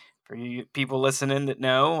for you people listening that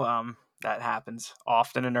know, that happens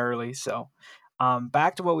often and early. So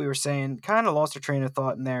back to what we were saying, kind of lost our train of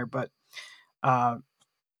thought in there, but uh,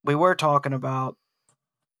 we were talking about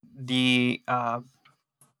the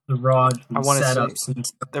the rods and I the want to say setups and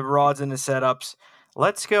stuff. the rods and the setups.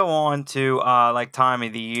 Let's go on to like time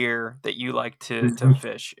of the year that you like to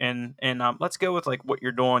fish, and let's go with like what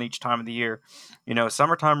you're doing each time of the year.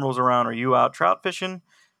 Summertime rolls around. Are you out trout fishing?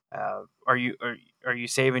 Are you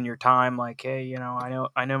saving your time? Like, hey,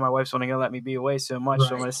 I know my wife's only gonna let me be away so much, so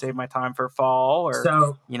I'm Right. gonna save my time for fall, or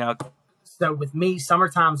So you know, so with me,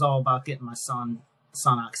 summertime's all about getting my son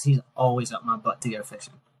out because he's always up my butt to go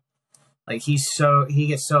fishing. Like he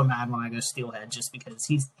gets so mad when I go steelhead just because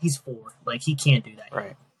he's 4. Like he can't do that yet.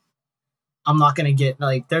 right? I'm not gonna get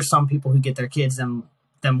like there's some people who get their kids them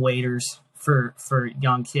waders for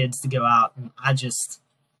young kids to go out, and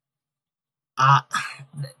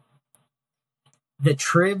the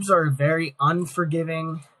tribs are a very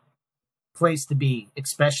unforgiving place to be,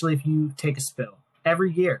 especially if you take a spill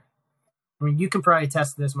every year. I mean, you can probably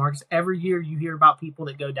attest to this, Marcus. Every year you hear about people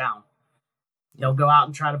that go down. They'll go out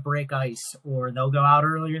and try to break ice, or they'll go out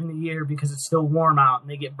earlier in the year because it's still warm out and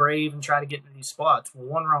they get brave and try to get into these spots. Well,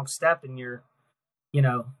 one wrong step and you're,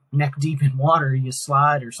 neck deep in water, you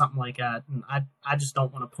slide or something like that. And I just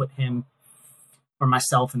don't want to put him or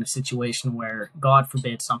myself in a situation where, God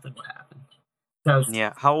forbid, something would happen. So,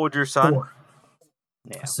 Yeah. How old your son? 4.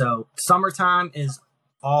 Yeah. So summertime is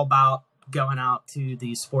all about going out to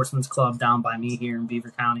the sportsman's club down by me here in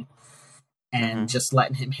Beaver County and just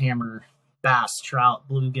letting him hammer bass, trout,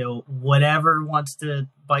 bluegill, whatever wants to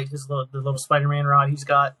bite the little Spider-Man rod he's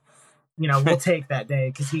got. We'll take that day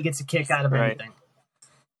because he gets a kick out of Right. anything.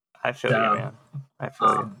 I feel you, man. I feel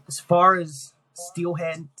you. As far as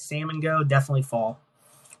steelhead, salmon go, definitely fall.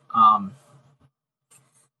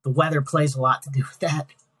 The weather plays a lot to do with that.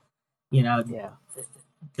 Yeah.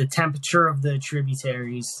 The temperature of the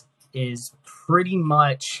tributaries is pretty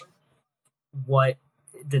much what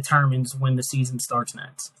determines when the season starts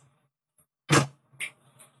next.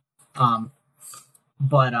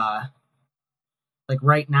 But like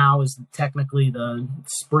right now is technically the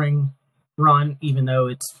spring run, even though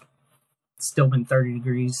it's still been 30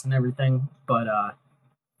 degrees and everything. But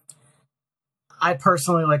I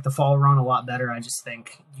personally like the fall run a lot better. I just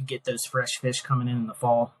think you get those fresh fish coming in the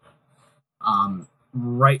fall,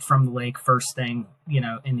 right from the lake, first thing,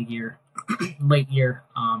 in the year, late year.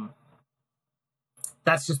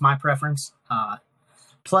 That's just my preference.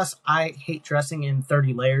 Plus, I hate dressing in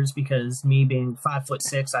 30 layers because me being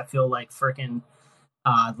 5'6", I feel like freaking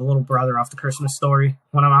the little brother off the Christmas Story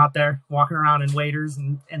when I'm out there walking around in waders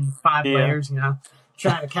and 5 layers,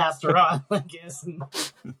 trying to cast a rod like this.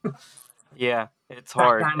 Yeah, it's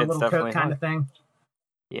hard. Kind of It's little definitely coat kind hard. of thing.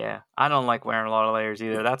 Yeah, I don't like wearing a lot of layers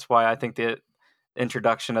either. That's why I think the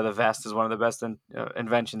introduction of the vest is one of the best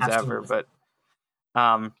inventions Absolutely. ever.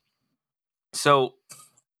 But so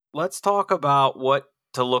let's talk about what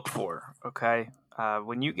to look for. Okay,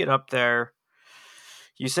 when you get up there,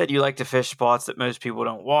 you said you like to fish spots that most people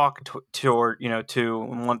don't walk to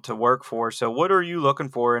and want to work for. So what are you looking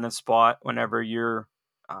for in a spot whenever you're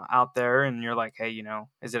out there and you're like, hey,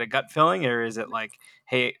 is it a gut feeling, or is it like,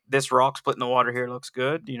 hey, this rock split in the water here looks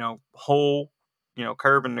good, hole,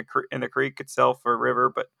 curve in the creek itself or river,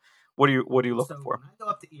 but what are you looking for? When I go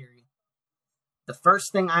up to Erie, the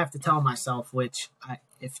first thing I have to tell myself, which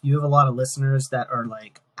if you have a lot of listeners that are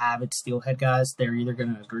like avid steelhead guys, they're either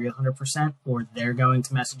going to agree 100% or they're going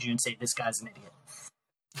to message you and say, this guy's an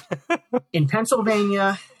idiot. In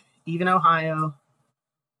Pennsylvania, even Ohio,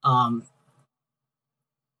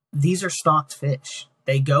 these are stocked fish.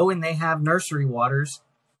 They go and they have nursery waters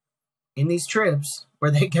in these tribs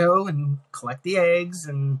where they go and collect the eggs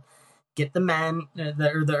and get the men,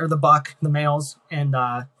 or the buck, the males, and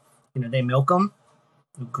they milk them,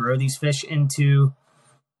 grow these fish into,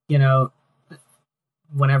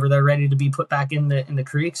 whenever they're ready to be put back in the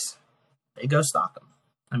creeks, they go stock them.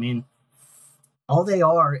 I mean, all they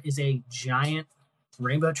are is a giant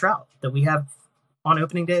rainbow trout that we have on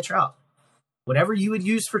opening day of trout. Whatever you would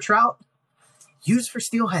use for trout, use for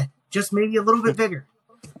steelhead, just maybe a little bit bigger.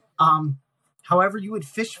 However you would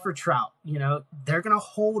fish for trout, they're going to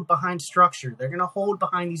hold behind structure. They're going to hold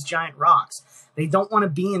behind these giant rocks. They don't want to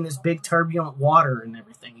be in this big turbulent water and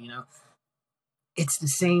everything, It's the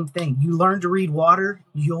same thing. You learn to read water,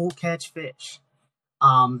 you'll catch fish.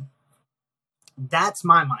 That's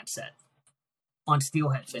my mindset on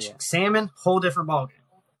steelhead fishing. Yeah. Salmon, whole different ballgame.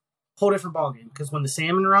 Because when the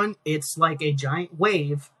salmon run, it's like a giant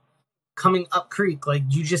wave coming up creek. Like,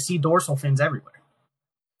 you just see dorsal fins everywhere.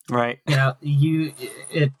 Right.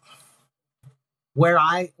 Where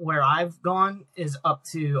I've gone is up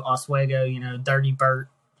to Oswego. Dirty Burt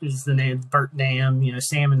is the name. Burt Dam.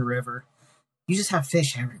 Salmon River. You just have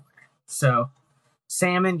fish everywhere. So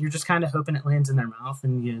salmon, you're just kind of hoping it lands in their mouth,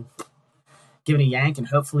 and you give it a yank, and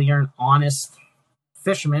hopefully you're an honest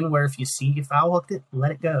fisherman. Where if you see you foul hooked it,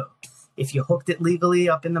 let it go. If you hooked it legally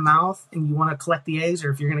up in the mouth and you want to collect the eggs,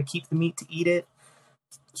 or if you're going to keep the meat to eat it,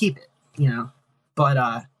 keep it.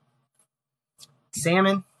 But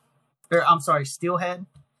steelhead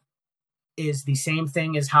is the same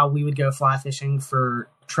thing as how we would go fly fishing for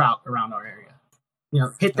trout around our area.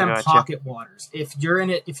 Hit them pocket waters. If you're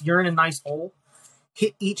in a nice hole,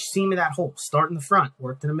 hit each seam of that hole. Start in the front,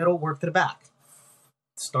 work to the middle, work to the back.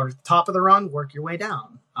 Start at the top of the run, work your way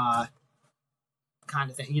down. Kind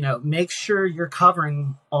of thing. Make sure you're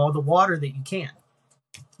covering all the water that you can.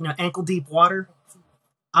 Ankle deep water,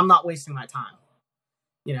 I'm not wasting my time.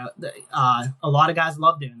 A lot of guys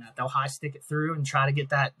love doing that. They'll high stick it through and try to get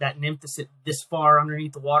that nymph to sit this far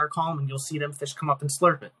underneath the water column, and you'll see them fish come up and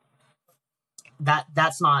slurp it.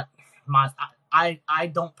 That's not my. I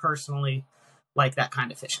don't personally like that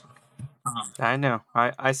kind of fishing. I know.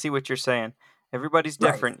 I see what you're saying. Everybody's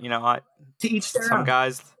different, right. To each their own.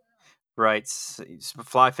 Guys, right?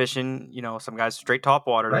 Fly fishing. Some guys straight top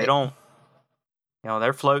water. Right. They don't.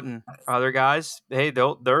 They're floating. Other guys, hey,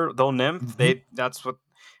 they'll nymph. Mm-hmm. That's what.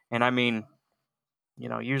 And I mean,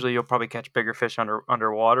 usually you'll probably catch bigger fish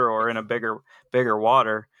underwater or in a bigger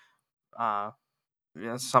water.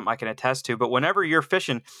 That's something I can attest to. But whenever you're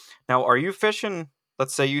fishing, now, are you fishing?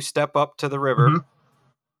 Let's say you step up to the river.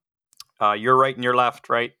 Mm-hmm. You're right and you're left,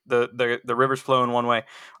 right? The river's flowing one way.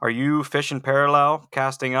 Are you fishing parallel,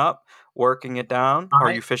 casting up, working it down?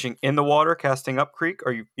 Are you fishing in the water, casting up creek?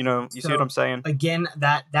 Are you see what I'm saying? Again,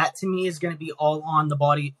 that to me is going to be all on the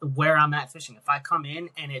body where I'm at fishing. If I come in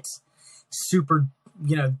and it's super,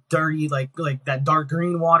 dirty, like that dark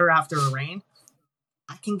green water after a rain,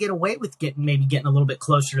 I can get away with getting a little bit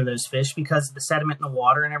closer to those fish because of the sediment in the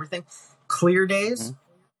water and everything. Clear days. Mm-hmm.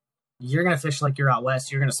 You're going to fish like you're out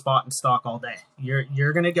west. You're going to spot and stalk all day.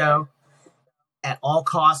 You're going to go at all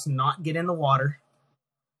costs, not get in the water.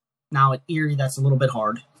 Now at Erie, that's a little bit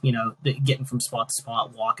hard, getting from spot to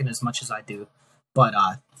spot, walking as much as I do. But,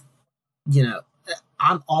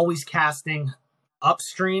 I'm always casting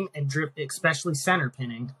upstream and drip, especially center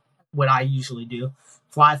pinning, what I usually do.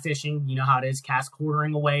 Fly fishing, you know how it is, cast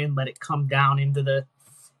quartering away and let it come down into the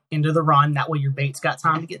run. That way your bait's got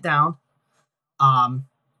time to get down.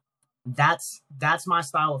 That's my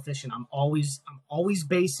style of fishing. I'm always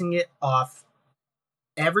basing it off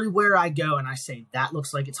everywhere I go, and I say that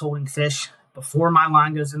looks like it's holding fish. Before my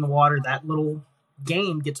line goes in the water, that little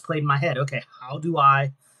game gets played in my head. Okay, how do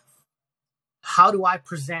I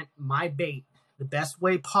present my bait the best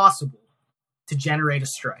way possible to generate a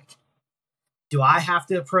strike? Do I have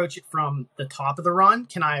to approach it from the top of the run?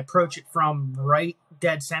 Can I approach it from right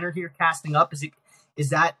dead center here, casting up? Is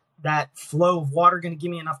that flow of water going to give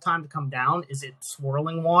me enough time to come down? Is it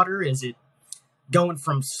swirling water? Is it going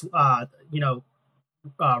from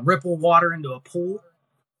ripple water into a pool?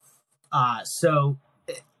 So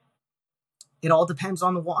it all depends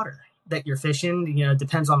on the water that you're fishing.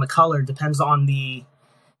 Depends on the color. Depends on the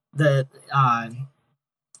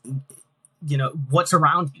what's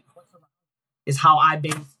around you. Is how I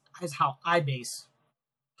base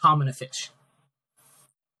how I'm gonna fish.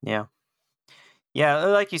 Yeah. Yeah,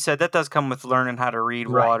 like you said, that does come with learning how to read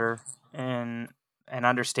water and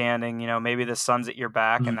understanding, maybe the sun's at your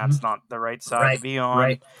back and that's not the right side to be on.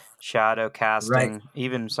 Right. Shadow casting.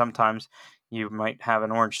 Even sometimes you might have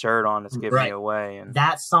an orange shirt on that's giving you away. And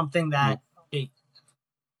that's something that I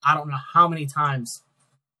don't know how many times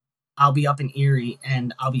I'll be up in Erie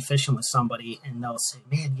and I'll be fishing with somebody and they'll say,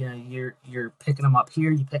 man, you're picking them up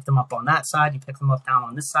here. You pick them up on that side. You pick them up down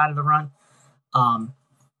on this side of the run.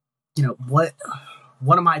 What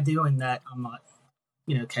am I doing that I'm not,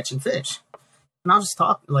 catching fish? And I'll just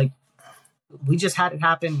talk, like, we just had it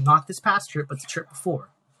happen, not this past trip, but the trip before.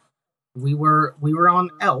 We were on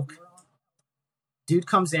elk. Dude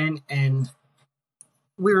comes in and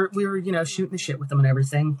we were shooting the shit with him and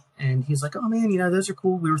everything, and he's like, oh man, those are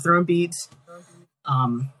cool. We were throwing beads.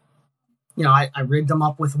 I rigged him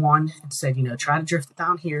up with one and said, try to drift it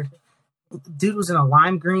down here. Dude was in a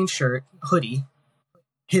lime green hoodie.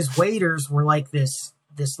 His waders were like this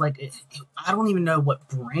like, I don't even know what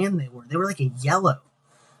brand they were. They were like a yellow,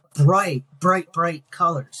 bright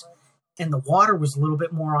colors. And the water was a little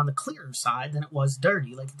bit more on the clearer side than it was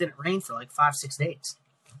dirty. Like, it didn't rain for like 5-6 days.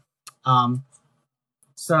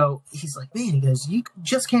 So he's like, man, he goes, you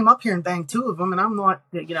just came up here and banged 2 of them, and I'm not,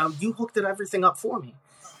 you hooked everything up for me.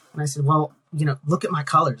 And I said, well, look at my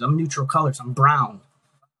colors. I'm neutral colors. I'm brown,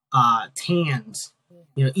 tans.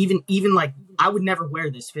 Even like, I would never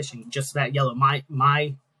wear this fishing, just that yellow. My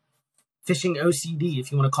fishing OCD,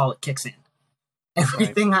 if you want to call it, kicks in.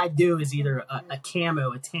 Everything I do is either a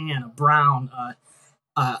camo, a tan, a brown,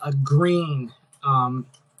 a green,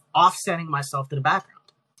 offsetting myself to the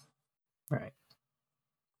background. Right.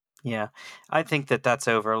 Yeah. I think that's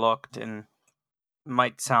overlooked and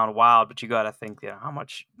might sound wild, but you got to think how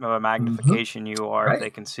much of a magnification you are if they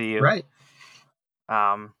can see you. Right.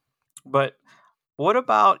 But what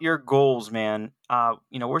about your goals, man?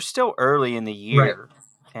 We're still early in the year. Right.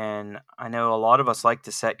 And I know a lot of us like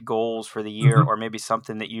to set goals for the year, or maybe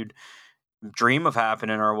something that you'd dream of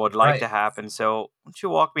happening or would like to happen. So why don't you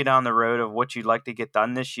walk me down the road of what you'd like to get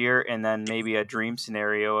done this year, and then maybe a dream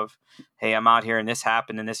scenario of, hey, I'm out here and this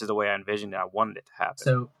happened and this is the way I envisioned it. I wanted it to happen.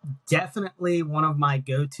 So definitely one of my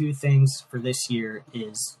go-to things for this year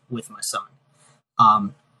is with my son.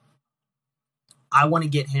 I want to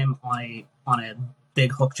get him on a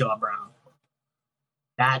big hook jaw brown.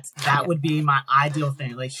 That would be my ideal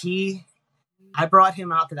thing. Like, I brought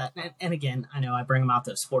him out to that, and again, I know I bring him out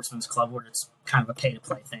to a sportsman's club where it's kind of a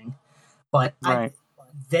pay-to-play thing, but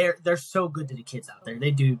they're so good to the kids out there.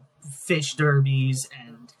 They do fish derbies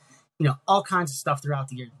and all kinds of stuff throughout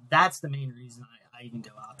the year. That's the main reason I even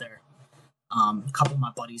go out there. A couple of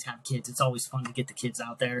my buddies have kids. It's always fun to get the kids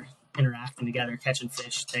out there interacting together, catching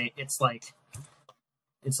fish. It's like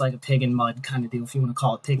a pig in mud kind of deal, if you want to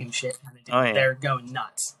call it pig and shit kind of deal. Oh, yeah. They're going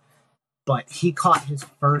nuts. But he caught his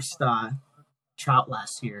first trout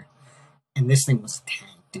last year, and this thing was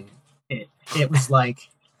tanked, dude. It was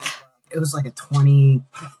like a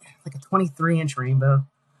 23-inch rainbow,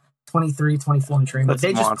 23, 24-inch rainbow.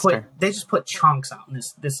 They just put chunks out in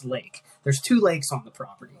this lake. There's 2 lakes on the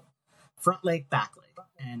property, front lake, back lake.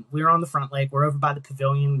 And we were on the front lake. We're over by the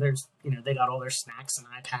pavilion. There's, they got all their snacks and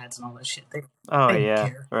iPads and all that shit. They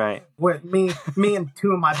care. Right. Me and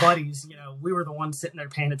 2 of my buddies, we were the ones sitting there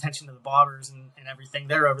paying attention to the bobbers and everything.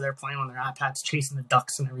 They're over there playing on their iPads, chasing the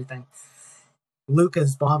ducks and everything.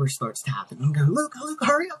 Luca's bobber starts tapping. I'm going, Luca,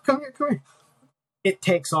 hurry up. Come here. It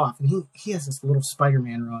takes off. And he has this little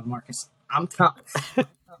Spider-Man rod, Marcus. I'm telling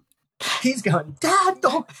He's going, Dad,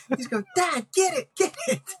 don't. He's going, Dad, get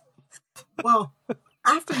it. Well,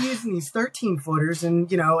 after using these 13-footers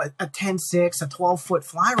and, a 10-6, a 12-foot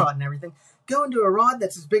fly rod and everything, going to a rod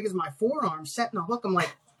that's as big as my forearm, setting a hook, I'm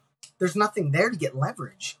like, there's nothing there to get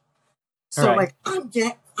leverage. So, I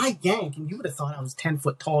yank, and you would have thought I was 10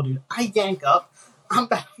 foot tall, dude. I yank up. I'm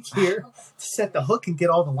back here to set the hook and get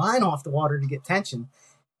all the line off the water to get tension.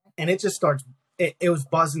 And it just starts, it was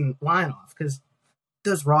buzzing line off, because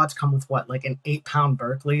those rods come with like an 8-pound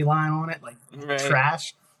Berkeley line on it, like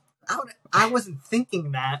trash. I wasn't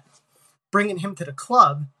thinking that, bringing him to the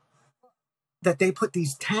club, that they put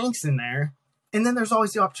these tanks in there. And then there's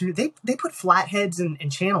always the opportunity. They put flatheads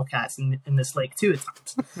and channel cats in this lake too at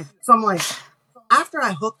times. So I'm like, after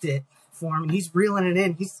I hooked it for him and he's reeling it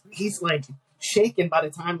in, he's like shaking by the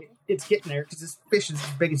time it's getting there, because this fish is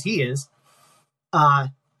as big as he is.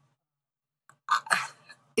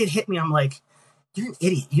 It hit me. I'm like, you're an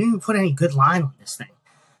idiot. You didn't even put any good line on this thing.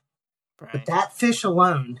 Right. But that fish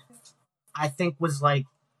alone, I think, was like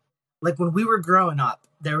when we were growing up,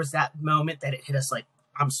 there was that moment that it hit us like,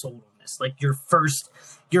 I'm sold on this. Like your first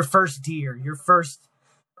deer, your first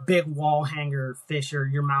big wall hanger fish, or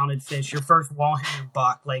your mounted fish, your first wall hanger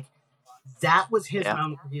buck. Like, that was his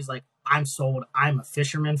moment where he's like, I'm sold. I'm a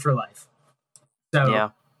fisherman for life.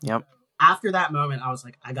 So after that moment, I was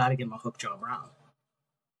like, I got to get my hook jaw brown.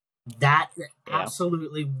 That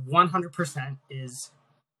absolutely 100% is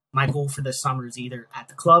my goal for this summer, is either at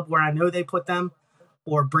the club where I know they put them,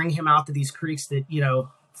 or bring him out to these creeks that,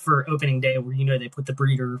 for opening day where, they put the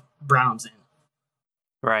breeder browns in.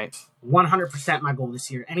 Right. 100% my goal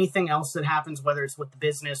this year. Anything else that happens, whether it's with the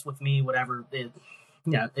business, with me, whatever,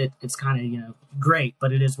 it's kind of, great,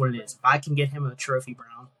 but it is what it is. If I can get him a trophy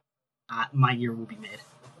brown, my year will be made.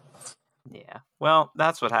 Yeah. Well,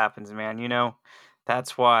 that's what happens, man.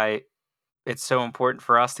 That's why it's so important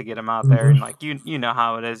for us to get them out there, and like you know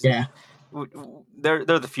how it is. Yeah. They're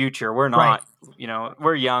the future. We're Right. not,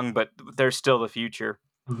 we're young, but they're still the future.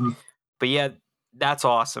 But yeah, that's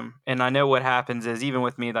awesome. And I know what happens is, even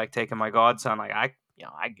with me, like taking my godson, like I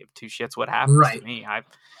give two shits what happens to Right. me. I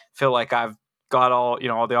feel like I've got all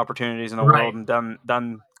the opportunities in the Right. world and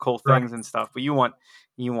done cool Right. things and stuff. But you want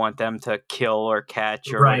them to kill or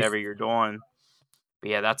catch or Right. whatever you're doing. But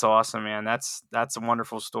yeah, that's awesome, man. That's a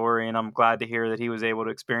wonderful story, and I'm glad to hear that he was able to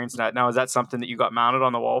experience that. Now, is that something that you got mounted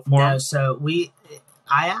on the wall for No, him? so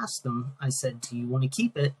I asked him, I said, do you want to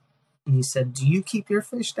keep it? And he said, do you keep your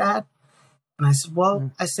fish, Dad? And I said,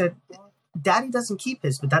 well, I said, Daddy doesn't keep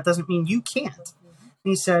his, but that doesn't mean you can't. And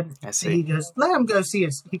he said, I see. he goes, let him go see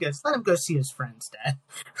his friends, Dad.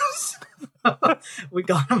 So we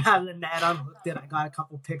got him out of the net, unhooked it. I got a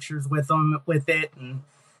couple pictures with it. And,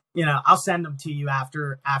 I'll send them to you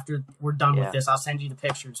after we're done with this. I'll send you the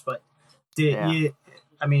pictures. But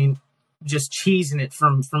just cheesing it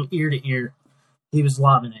from ear to ear. He was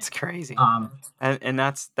loving it. It's crazy. And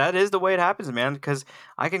that is the way it happens, man, because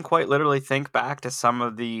I can quite literally think back to some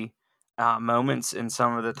of the moments in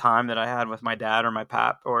some of the time that I had with my dad or my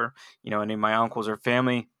pap or, any of my uncles or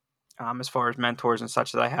family, as far as mentors and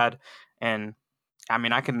such that I had. And I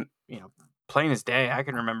mean, I can, plain as day, I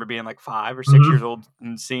can remember being like 5 or 6 years old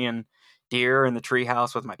and seeing deer in the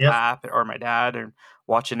treehouse with my pap or my dad and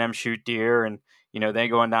watching them shoot deer, and they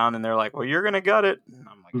going down and they're like, well, you're gonna gut it, and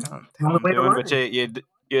I'm like, oh, hell I'm doing, but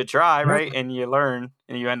you try, right? And you learn,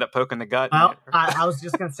 and you end up poking the gut. Well, I was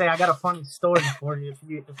just gonna say, I got a funny story for you if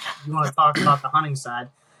you want to talk about the hunting side.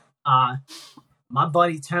 My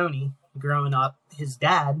buddy Tony, growing up, his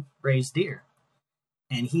dad raised deer,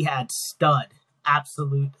 and he had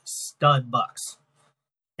absolute stud bucks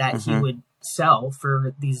that he would sell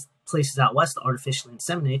for these places out west to artificially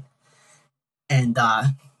inseminate, and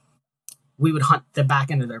we would hunt the back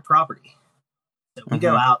end of their property. So we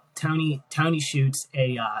go out. Tony shoots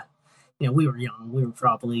a. We were young. We were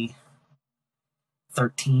probably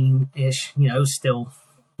 13-ish. It was still.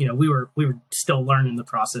 We were still learning the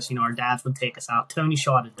process. Our dads would take us out. Tony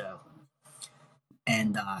shot a doe,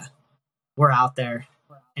 and we're out there.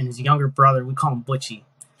 And his younger brother, we call him Butchie.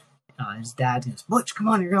 His dad goes, Butch, come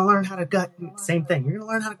on, you're gonna learn how to gut. Same thing. You're gonna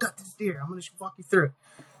learn how to gut this deer. I'm gonna walk you through it.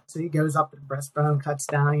 So he goes up to the breastbone, cuts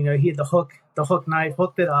down. He had the hook knife,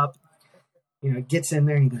 hooked it up. Gets in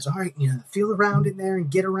there and he goes, all right, feel around in there and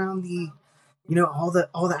get around the, all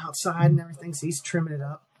the outside and everything. So he's trimming it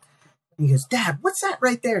up. And he goes, Dad, what's that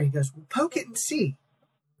right there? He goes, well, poke it and see.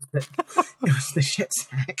 It was the shit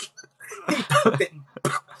sack. He poked it.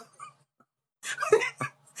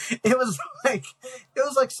 It was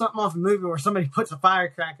like something off a movie where somebody puts a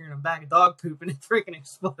firecracker in a bag of dog poop and it freaking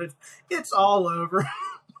explodes. It's all over.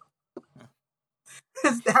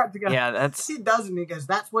 His dad goes, he doesn't. He goes,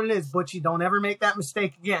 that's what it is, Butchie. Don't ever make that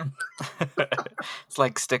mistake again. It's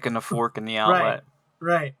like sticking a fork in the outlet.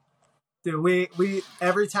 Right. Dude, we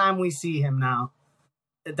every time we see him now,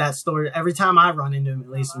 that story, every time I run into him, at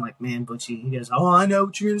least I'm like, man, Butchie. He goes, oh, I know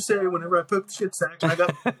what you're going to say whenever I poke the shit sack. I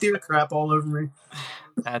got deer crap all over me.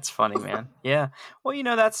 That's funny, man. Yeah. Well,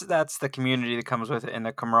 that's the community that comes with it and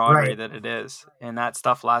the camaraderie that it is. And that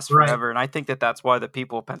stuff lasts forever. And I think that that's why the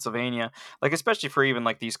people of Pennsylvania, like, especially for even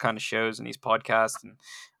like these kind of shows and these podcasts and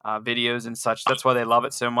videos and such, that's why they love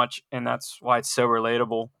it so much. And that's why it's so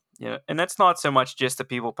relatable. And that's not so much just the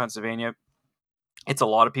people of Pennsylvania. It's a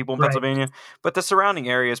lot of people in Pennsylvania, but the surrounding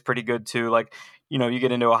area is pretty good too. Like, you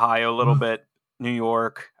get into Ohio a little bit, New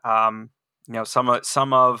York, some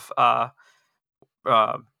of I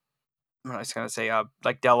was going to say,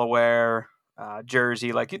 like Delaware,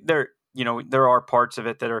 Jersey, like there are parts of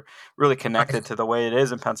it that are really connected to the way it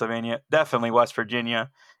is in Pennsylvania, definitely West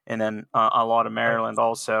Virginia, and then a lot of Maryland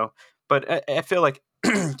also. But I feel like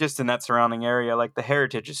just in that surrounding area, like the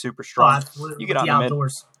heritage is super strong. You get out in the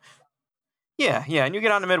outdoors. Yeah. And you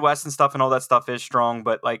get out in the Midwest and stuff, and all that stuff is strong,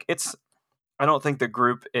 but like I don't think the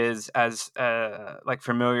group is as like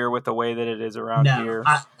familiar with the way that it is around here.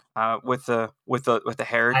 With the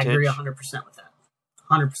heritage. I agree 100% with that.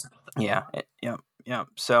 100% with that. Yeah.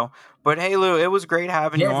 So, but hey, Lou, it was great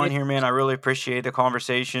having you on here, man. I really appreciate the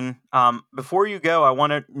conversation. Before you go, I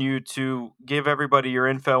wanted you to give everybody your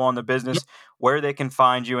info on the business, where they can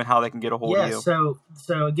find you and how they can get a hold of you. So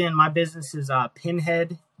again, my business is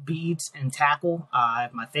Pinhead Beads and Tackle. I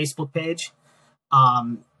have my Facebook page.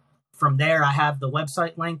 From there, I have the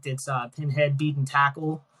website linked. It's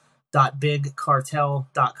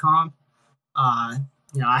pinheadbeadandtackle.bigcartel.com. I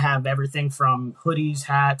have everything from hoodies,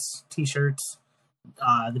 hats, t-shirts,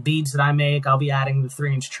 the beads that I make. I'll be adding the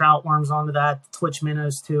 3-inch trout worms onto that, Twitch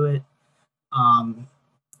minnows to it.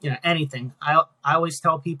 anything. I always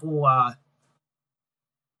tell people,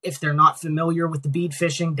 if they're not familiar with the bead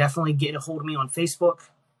fishing, definitely get a hold of me on Facebook.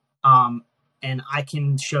 And I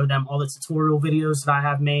can show them all the tutorial videos that I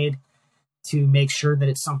have made to make sure that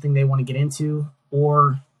it's something they want to get into,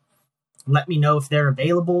 or let me know if they're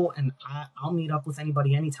available, and I'll meet up with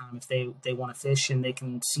anybody anytime if they want to fish and they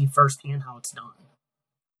can see firsthand how it's done.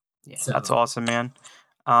 Yeah, so that's awesome, man.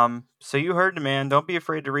 So you heard the man. Don't be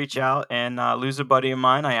afraid to reach out and lose a buddy of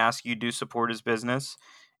mine. I ask you to support his business,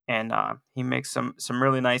 and he makes some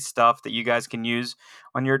really nice stuff that you guys can use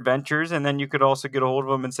on your adventures. And then you could also get a hold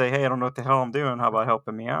of him and say, hey, I don't know what the hell I'm doing. How about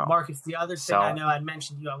helping me out? Marcus, the other thing I know I'd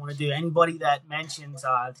mentioned to you, I want to do, anybody that mentions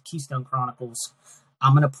the Keystone Chronicles,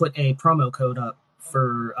 I'm going to put a promo code up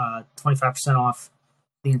for 25% off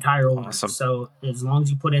the entire order. Awesome. So as long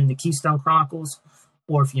as you put in the Keystone Chronicles,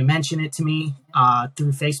 or if you mention it to me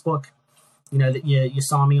through Facebook, that you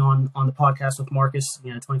saw me on the podcast with Marcus,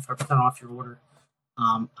 25% off your order.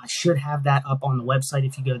 I should have that up on the website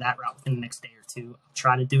if you go that route within the next day or two. I'll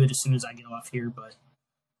try to do it as soon as I get off here, but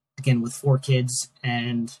again, with 4 kids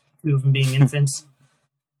and 2 of them being infants,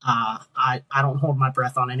 I don't hold my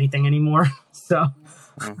breath on anything anymore. So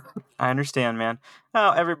I understand, man.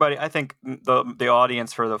 Now, everybody, I think the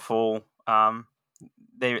audience for the full,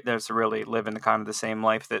 there's really living kind of the same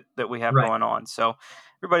life that we have going on. So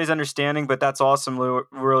everybody's understanding, but that's awesome, Lou.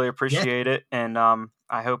 Really appreciate it. And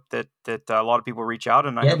I hope that a lot of people reach out,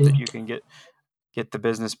 and I hope that you can get the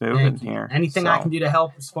business moving here. Anything I can do to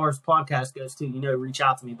help as far as podcast goes too, reach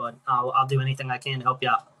out to me, bud. I'll do anything I can to help you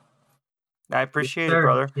out. I appreciate it,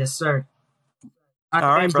 brother. Yes, sir. All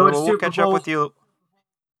right, brother. Well, we'll catch up with you.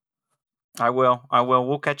 I will.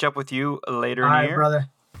 We'll catch up with you later in the year. All right, brother.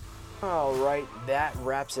 All right, that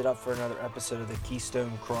wraps it up for another episode of the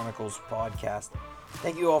Keystone Chronicles podcast.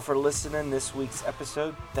 Thank you all for listening this week's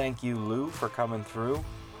episode. Thank you, Lou, for coming through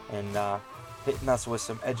and hitting us with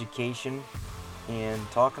some education and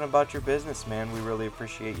talking about your business, man. We really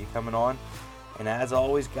appreciate you coming on. And as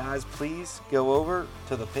always, guys, please go over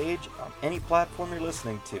to the page on any platform you're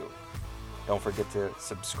listening to. Don't forget to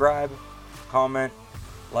subscribe, comment,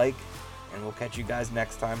 like, and we'll catch you guys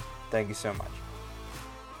next time. Thank you so much.